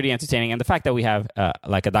still pretty entertaining. And the fact that we have a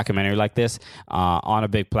documentary like this on a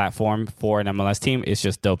big platform for an MLS team is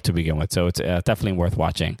just dope to begin with. So it's definitely worth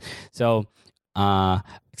watching. So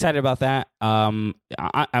excited about that. I'm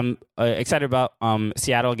excited about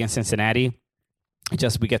Seattle against Cincinnati.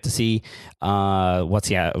 We get to see what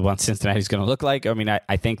Cincinnati's going to look like. I mean,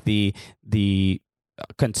 I think the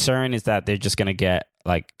concern is that they're just going to get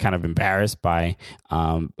kind of embarrassed by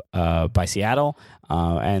Seattle,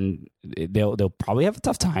 and they'll probably have a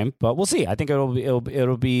tough time, but we'll see. I think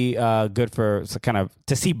it'll be good for kind of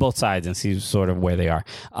to see both sides and see sort of where they are.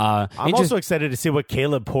 I'm also excited to see what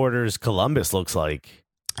Caleb Porter's Columbus looks like.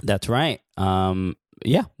 That's right.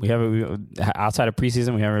 Yeah, we outside of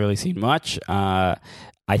preseason, we haven't really seen much. I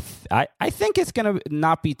think it's gonna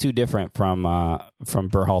not be too different from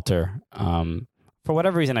Berhalter. For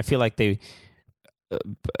whatever reason, I feel like they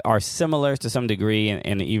are similar to some degree,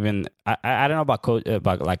 and even I don't know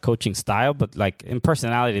about coaching style, but in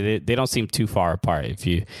personality, they don't seem too far apart. If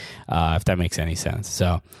that makes any sense.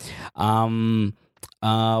 So,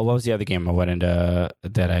 what was the other game I went into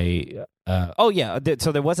that I?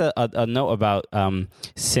 So there was a note about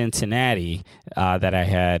Cincinnati that I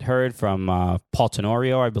had heard from Paul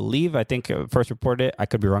Tenorio, I believe. I think first reported. I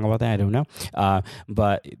could be wrong about that. I don't know.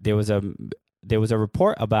 But there was a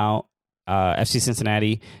report about FC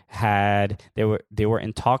Cincinnati they were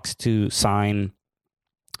in talks to sign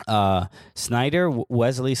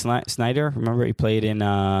Wesley Sneijder. Remember, he played in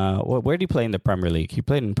where did he play in the Premier League? He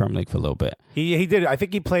played in the Premier League for a little bit. He did. I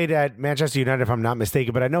think he played at Manchester United, if I'm not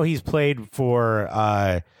mistaken. But I know he's played for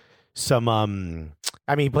some.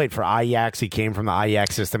 He played for Ajax. He came from the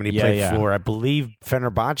Ajax system, and he played for, I believe,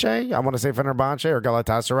 Fenerbahce. I want to say Fenerbahce or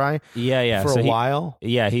Galatasaray. For a while.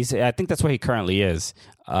 Yeah, I think that's where he currently is.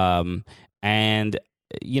 And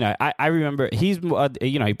I remember he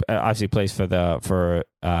obviously plays for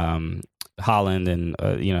Holland and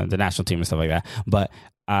the national team and stuff like that. But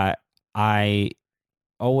I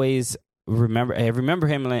always remember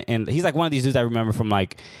him, and he's one of these dudes I remember from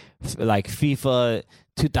like FIFA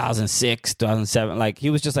 2006, 2007. Like he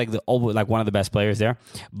was just like one of the best players there.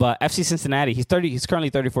 But FC Cincinnati, he's currently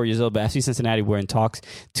 34 years old. But FC Cincinnati were in talks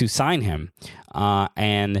to sign him,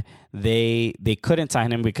 and they couldn't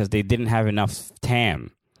sign him because they didn't have enough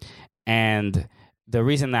TAM. And the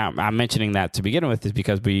reason that I'm mentioning that to begin with is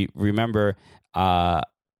because we remember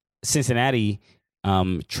Cincinnati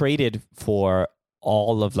traded for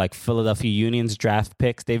all of like Philadelphia Union's draft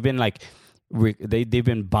picks. They've been like they've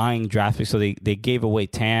been buying draft picks, so they gave away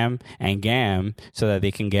TAM and GAM so that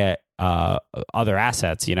they can get other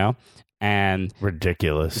assets, you know. And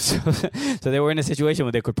ridiculous. So they were in a situation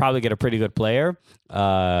where they could probably get a pretty good player,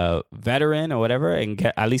 veteran or whatever, and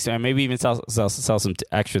get at least, and maybe even sell some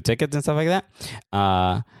extra tickets and stuff like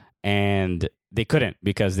that. And they couldn't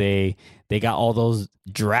because they got all those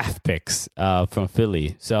draft picks from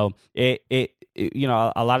Philly. So it you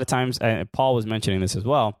know, a lot of times, and Paul was mentioning this as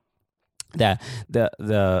well, that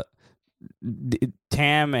the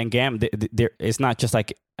TAM and GAM, it's not just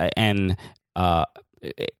like an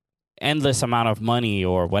endless amount of money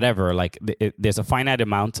or whatever. Like there's a finite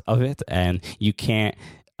amount of it, and you can't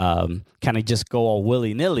kind of just go all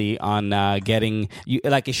willy-nilly on getting you.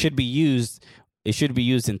 Like it should be used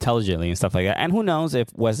intelligently and stuff like that. And who knows if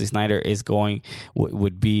Wesley Sneijder is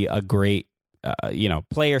would be a great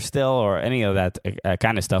player still, or any of that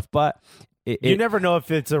kind of stuff. But you never know if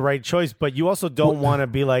it's the right choice, but you also don't want to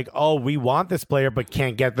be like, oh, we want this player but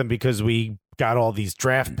can't get them because we got all these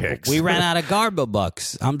draft picks. We ran out of Garba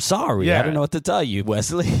bucks. I'm sorry. Yeah. I don't know what to tell you,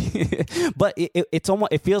 Wesley. But it's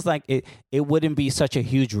almost, it feels like it wouldn't be such a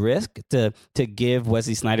huge risk to give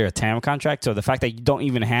Wesley Sneijder a TAM contract. So the fact that you don't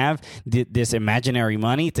even have this imaginary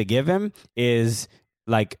money to give him is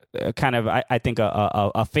like kind of, I think,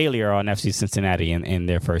 a failure on FC Cincinnati in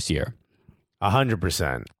their first year.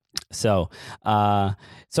 100%. So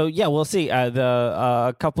yeah, we'll see.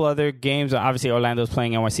 A couple other games. Obviously, Orlando's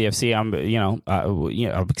playing NYCFC.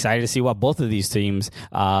 I'm excited to see what both of these teams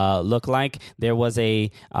look like. There was I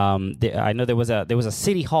know there was a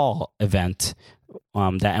City Hall event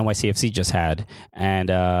that NYCFC just had, and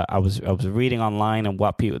I was reading online and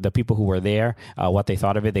what the people who were there, what they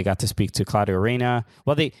thought of it. They got to speak to Claudio Reyna.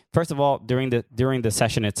 Well, first of all, during the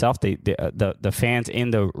session itself, the fans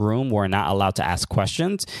in the room were not allowed to ask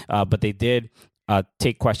questions, but they did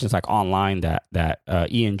take questions like online that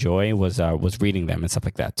Ian Joy was reading them and stuff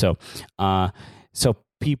like that. So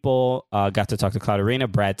people got to talk to Claudio Reyna,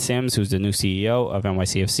 Brad Sims, who's the new CEO of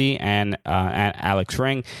NYCFC, and Alex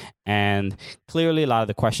Ring. And clearly a lot of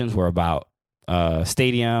the questions were about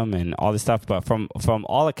stadium and all this stuff. But from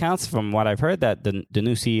all accounts, from what I've heard, that the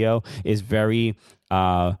new CEO is very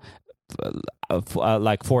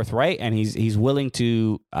like forthright, and he's willing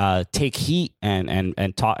to take heat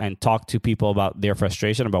and talk to people about their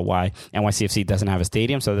frustration about why NYCFC doesn't have a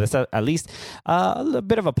stadium. So that's at least a little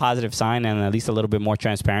bit of a positive sign, and at least a little bit more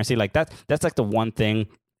transparency. Like that's like the one thing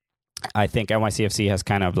I think NYCFC has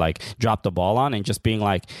kind of like dropped the ball on, and just being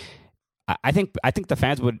like, I think the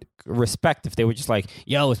fans would respect if they were just like,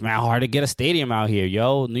 yo, it's man hard to get a stadium out here.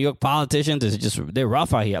 Yo, New York politicians they're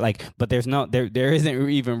rough out here. Like, but there isn't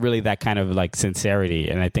even really that kind of like sincerity,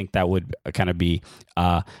 and I think that would kind of be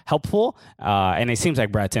helpful. And it seems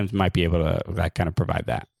like Brad Sims might be able to like kind of provide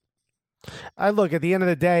that. Look, at the end of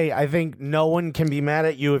the day, I think no one can be mad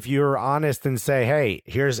at you if you're honest and say, hey,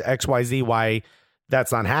 here's XYZ why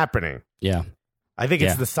that's not happening. Yeah. I think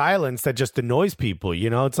it's the silence that just annoys people.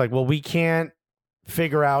 You know, it's like, well, we can't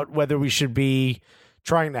figure out whether we should be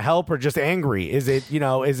trying to help or just angry. Is it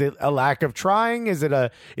a lack of trying? Is it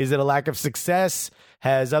a lack of success?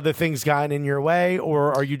 Has other things gotten in your way,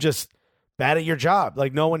 or are you just bad at your job?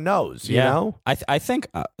 Like, no one knows, you know? I think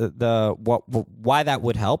why that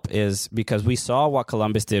would help is because we saw what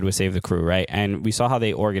Columbus did with Save the Crew, right? And we saw how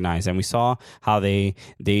they organized, and we saw how they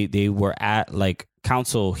were at like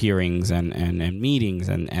council hearings and meetings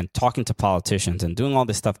and talking to politicians and doing all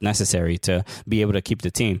this stuff necessary to be able to keep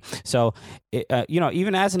the team. So,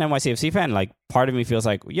 even as an NYCFC fan, like part of me feels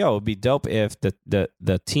like, yo, it'd be dope if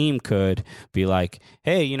the team could be like,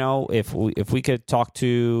 hey, if we could talk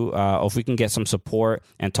to, or if we can get some support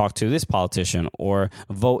and talk to this politician or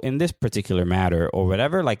vote in this particular matter or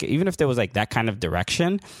whatever. Like, even if there was like that kind of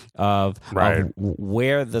direction of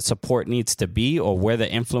where the support needs to be or where the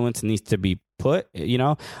influence needs to be put,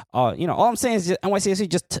 all I'm saying is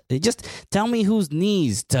NYCFC just tell me whose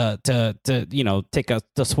knees to take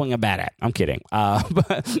to swing a bat at. I'm kidding.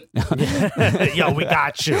 But yo, we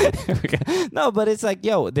got you. No, but it's like,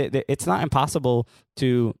 it's not impossible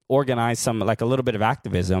to organize some like a little bit of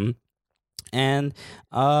activism and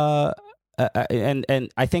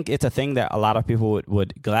and I think it's a thing that a lot of people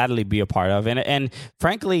would gladly be a part of, and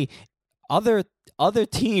frankly, other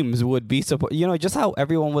teams would be support. Just how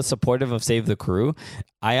everyone was supportive of Save the Crew.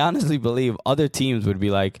 I honestly believe other teams would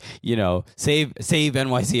be like, save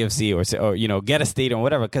NYCFC or get a stadium or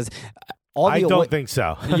whatever, because. I don't think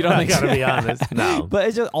so. You don't think I gotta so? be honest. No. But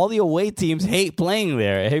it's just all the away teams hate playing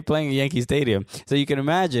there, hate playing at Yankee Stadium. So you can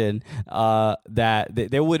imagine that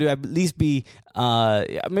there would at least be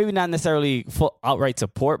maybe not necessarily full outright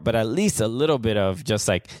support, but at least a little bit of just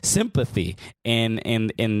like sympathy in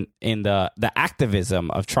the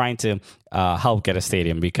activism of trying to help get a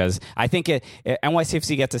stadium, because I think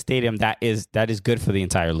NYCFC gets a stadium that is good for the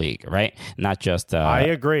entire league, right? Not just. I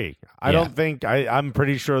agree. I don't think I'm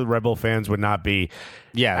pretty sure the Rebel fans would not be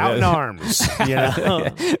out in arms,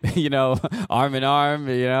 arm in arm,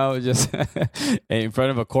 just in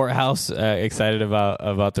front of a courthouse, excited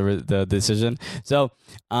about the decision. So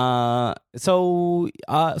yeah.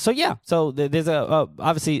 So there's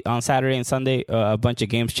obviously on Saturday and Sunday a bunch of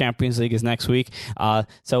games. Champions League is next week.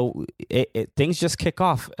 So things just kick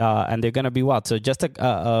off, and they're gonna be wild. So just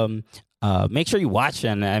to make sure you watch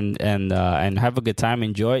and have a good time,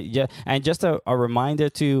 enjoy. Yeah, and just a reminder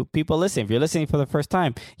to people listening: if you're listening for the first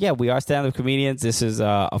time, we are stand-up comedians. This is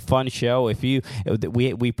a fun show. We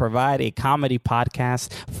provide a comedy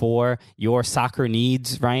podcast for your soccer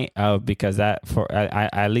needs, right? Because that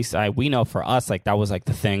we know for us, like that was like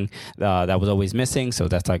the thing that was always missing. So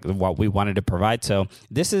that's like what we wanted to provide. So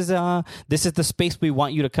this is the space we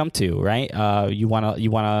want you to come to, right? You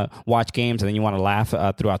wanna watch games and then you want to laugh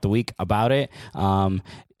throughout the week about it. So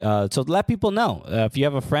let people know if you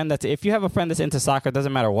have a friend that's into soccer,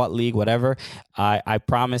 doesn't matter what league, whatever. I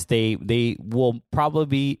promise they will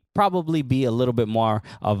probably be a little bit more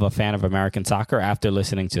of a fan of American soccer after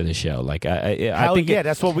listening to the show. Like I think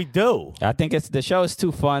that's what we do. I think the show is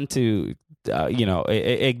too fun to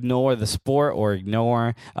ignore the sport or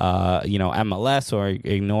ignore MLS or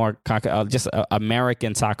ignore just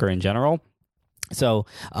American soccer in general. So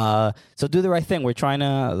do the right thing. We're trying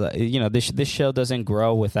to, this show doesn't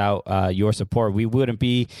grow without your support. We wouldn't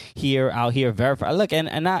be out here verified. Look,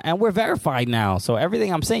 and we're verified now. So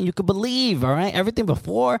everything I'm saying, you could believe. All right, everything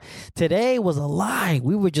before today was a lie.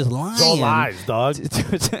 We were just lying. It's all lies, dog.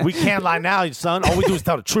 We can't lie now, son. All we do is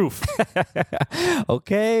tell the truth.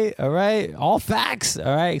 Okay, all right, all facts.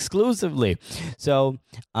 All right, exclusively. So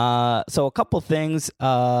a couple things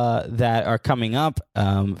that are coming up.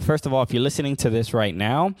 First of all, if you're listening to this right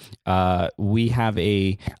now, we have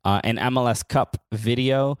an MLS Cup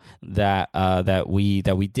video that we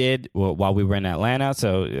did while we were in Atlanta.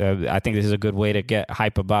 So I think this is a good way to get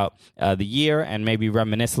hype about the year and maybe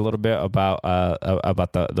reminisce a little bit about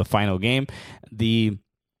the final game. The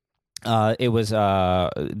video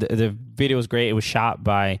was great. It was shot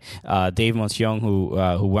by Dave Monsiong,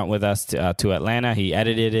 who went with us to Atlanta. He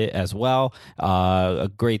edited it as well. A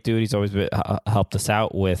great dude. He's always helped us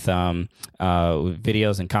out with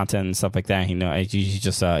videos and content and stuff like that. He's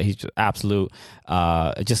just absolute,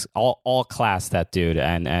 just all class, that dude.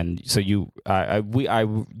 And so I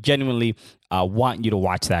genuinely want you to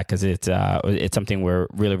watch that, because it's something we're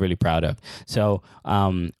really, really proud of. So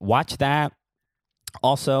watch that.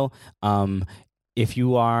 Also, if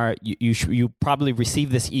you are, you probably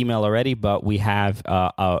received this email already, but we have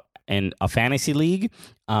a fantasy league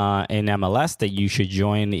in MLS that you should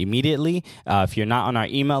join immediately. If you're not on our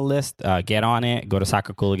email list, get on it. Go to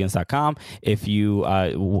soccercooligans.com. If you,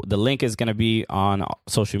 the link is going to be on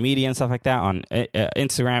social media and stuff like that, on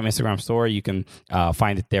Instagram story. You can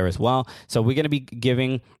find it there as well. So we're going to be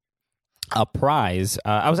giving a prize.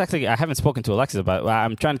 I haven't spoken to Alexis about it.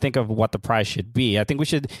 I'm trying to think of what the prize should be. I think we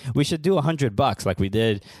should do $100 like we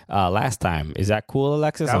did last time. Is that cool,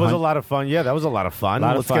 Alexis? That was a lot of fun. Yeah, that was a lot of fun.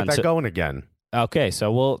 Let's get that going again. Okay,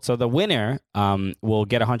 so the winner will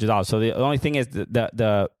get $100. So the only thing is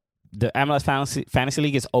the MLS Fantasy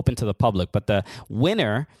League is open to the public, but the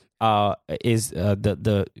winner is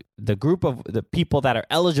the group of the people that are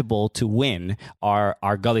eligible to win are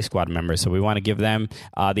our Gully Squad members. So we want to give them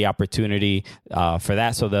the opportunity for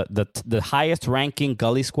that. So the highest ranking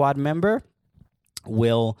Gully Squad member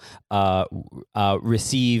will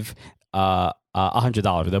receive $100.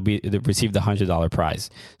 They'll receive the $100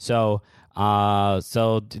 prize. So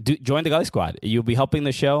join the Gully Squad. You'll be helping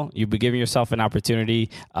the show. You'll be giving yourself an opportunity,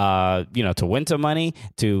 to win some money,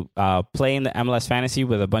 to play in the MLS Fantasy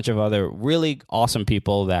with a bunch of other really awesome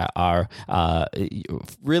people that are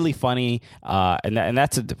really funny. And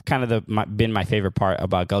that's kind of been my favorite part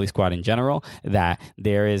about Gully Squad in general. That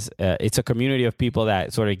there is, it's a community of people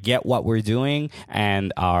that sort of get what we're doing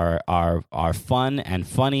and are fun and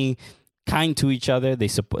funny. kind to each other. They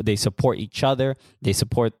support each other. They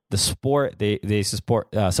support the sport. They support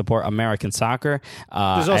American soccer.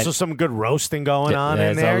 There's also some good roasting going on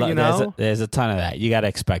in there. There's a ton of that. You got to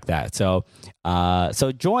expect that. So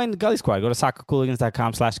join Gully Squad. Go to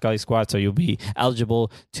soccercooligans.com/Gully Squad so you'll be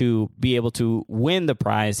eligible to be able to win the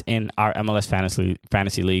prize in our MLS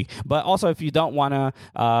Fantasy League. But also, if you don't want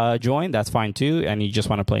to join, that's fine too, and you just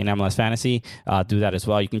want to play in MLS Fantasy, do that as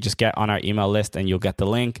well. You can just get on our email list and you'll get the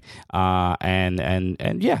link.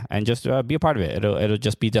 And just be a part of it. It'll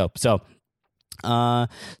just be dope. So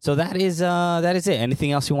that is it.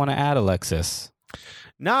 Anything else you want to add, Alexis?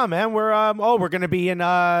 Nah, man. We're gonna be in.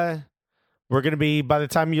 We're gonna be, by the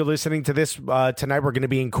time you're listening to this tonight, we're gonna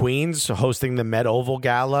be in Queens hosting the Med Oval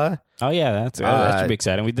Gala. Oh yeah, that should be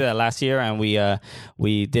exciting. We did that last year, and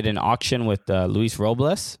we did an auction with Luis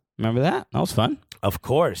Robles. Remember that? That was fun. Of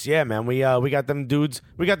course, yeah, man. We got them dudes.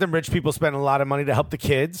 We got them rich people spending a lot of money to help the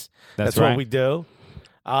kids. That's right. What we do.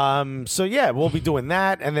 So yeah, we'll be doing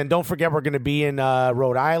that, and then don't forget we're going to be in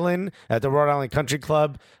Rhode Island at the Rhode Island Country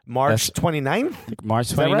Club March 29th. March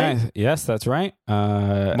 29th. Right? Yes, that's right.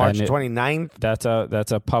 March 29th.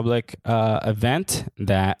 That's a public event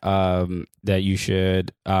that you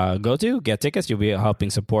should go to. Get tickets. You'll be helping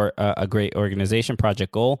support a great organization,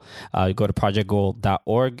 Project Goal. Go to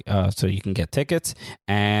projectgoal.org so you can get tickets.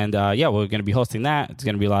 And we're going to be hosting that. It's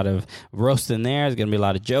going to be a lot of roasting there. There's going to be a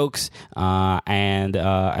lot of jokes and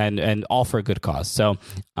all for a good cause. So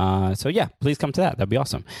yeah, please come to that. That'd be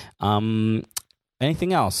awesome.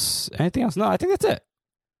 Anything else? No, I think that's it.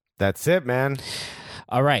 That's it, man.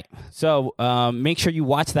 All right. So make sure you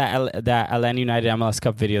watch that Atlanta United MLS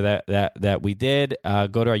Cup video that we did.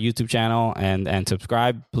 Go to our YouTube channel and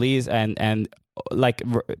subscribe, please. And like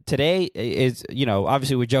today is,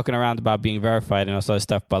 obviously we're joking around about being verified and all sort of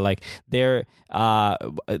stuff, but like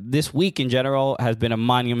this week in general has been a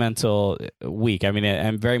monumental week. I mean,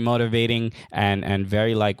 and very motivating and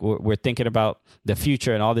very like we're thinking about the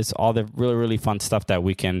future and all the really, really fun stuff that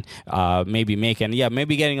we can maybe make. And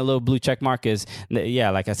maybe getting a little blue check mark is,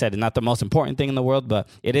 like I said, not the most important thing in the world, but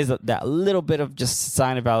it is that little bit of just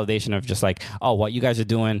sign of validation of just like, oh, what you guys are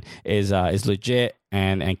doing is legit.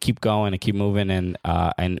 And keep going and keep moving and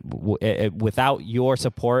without your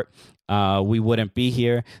support, we wouldn't be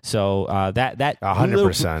here. So that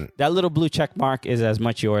 100%, that little blue check mark is as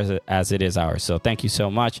much yours as it is ours. So thank you so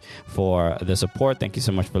much for the support. Thank you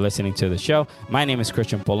so much for listening to the show. My name is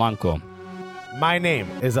Christian Polanco. My name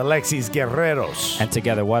is Alexis Guerreros. And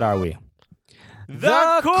together, what are we?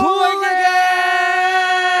 The Cooligans!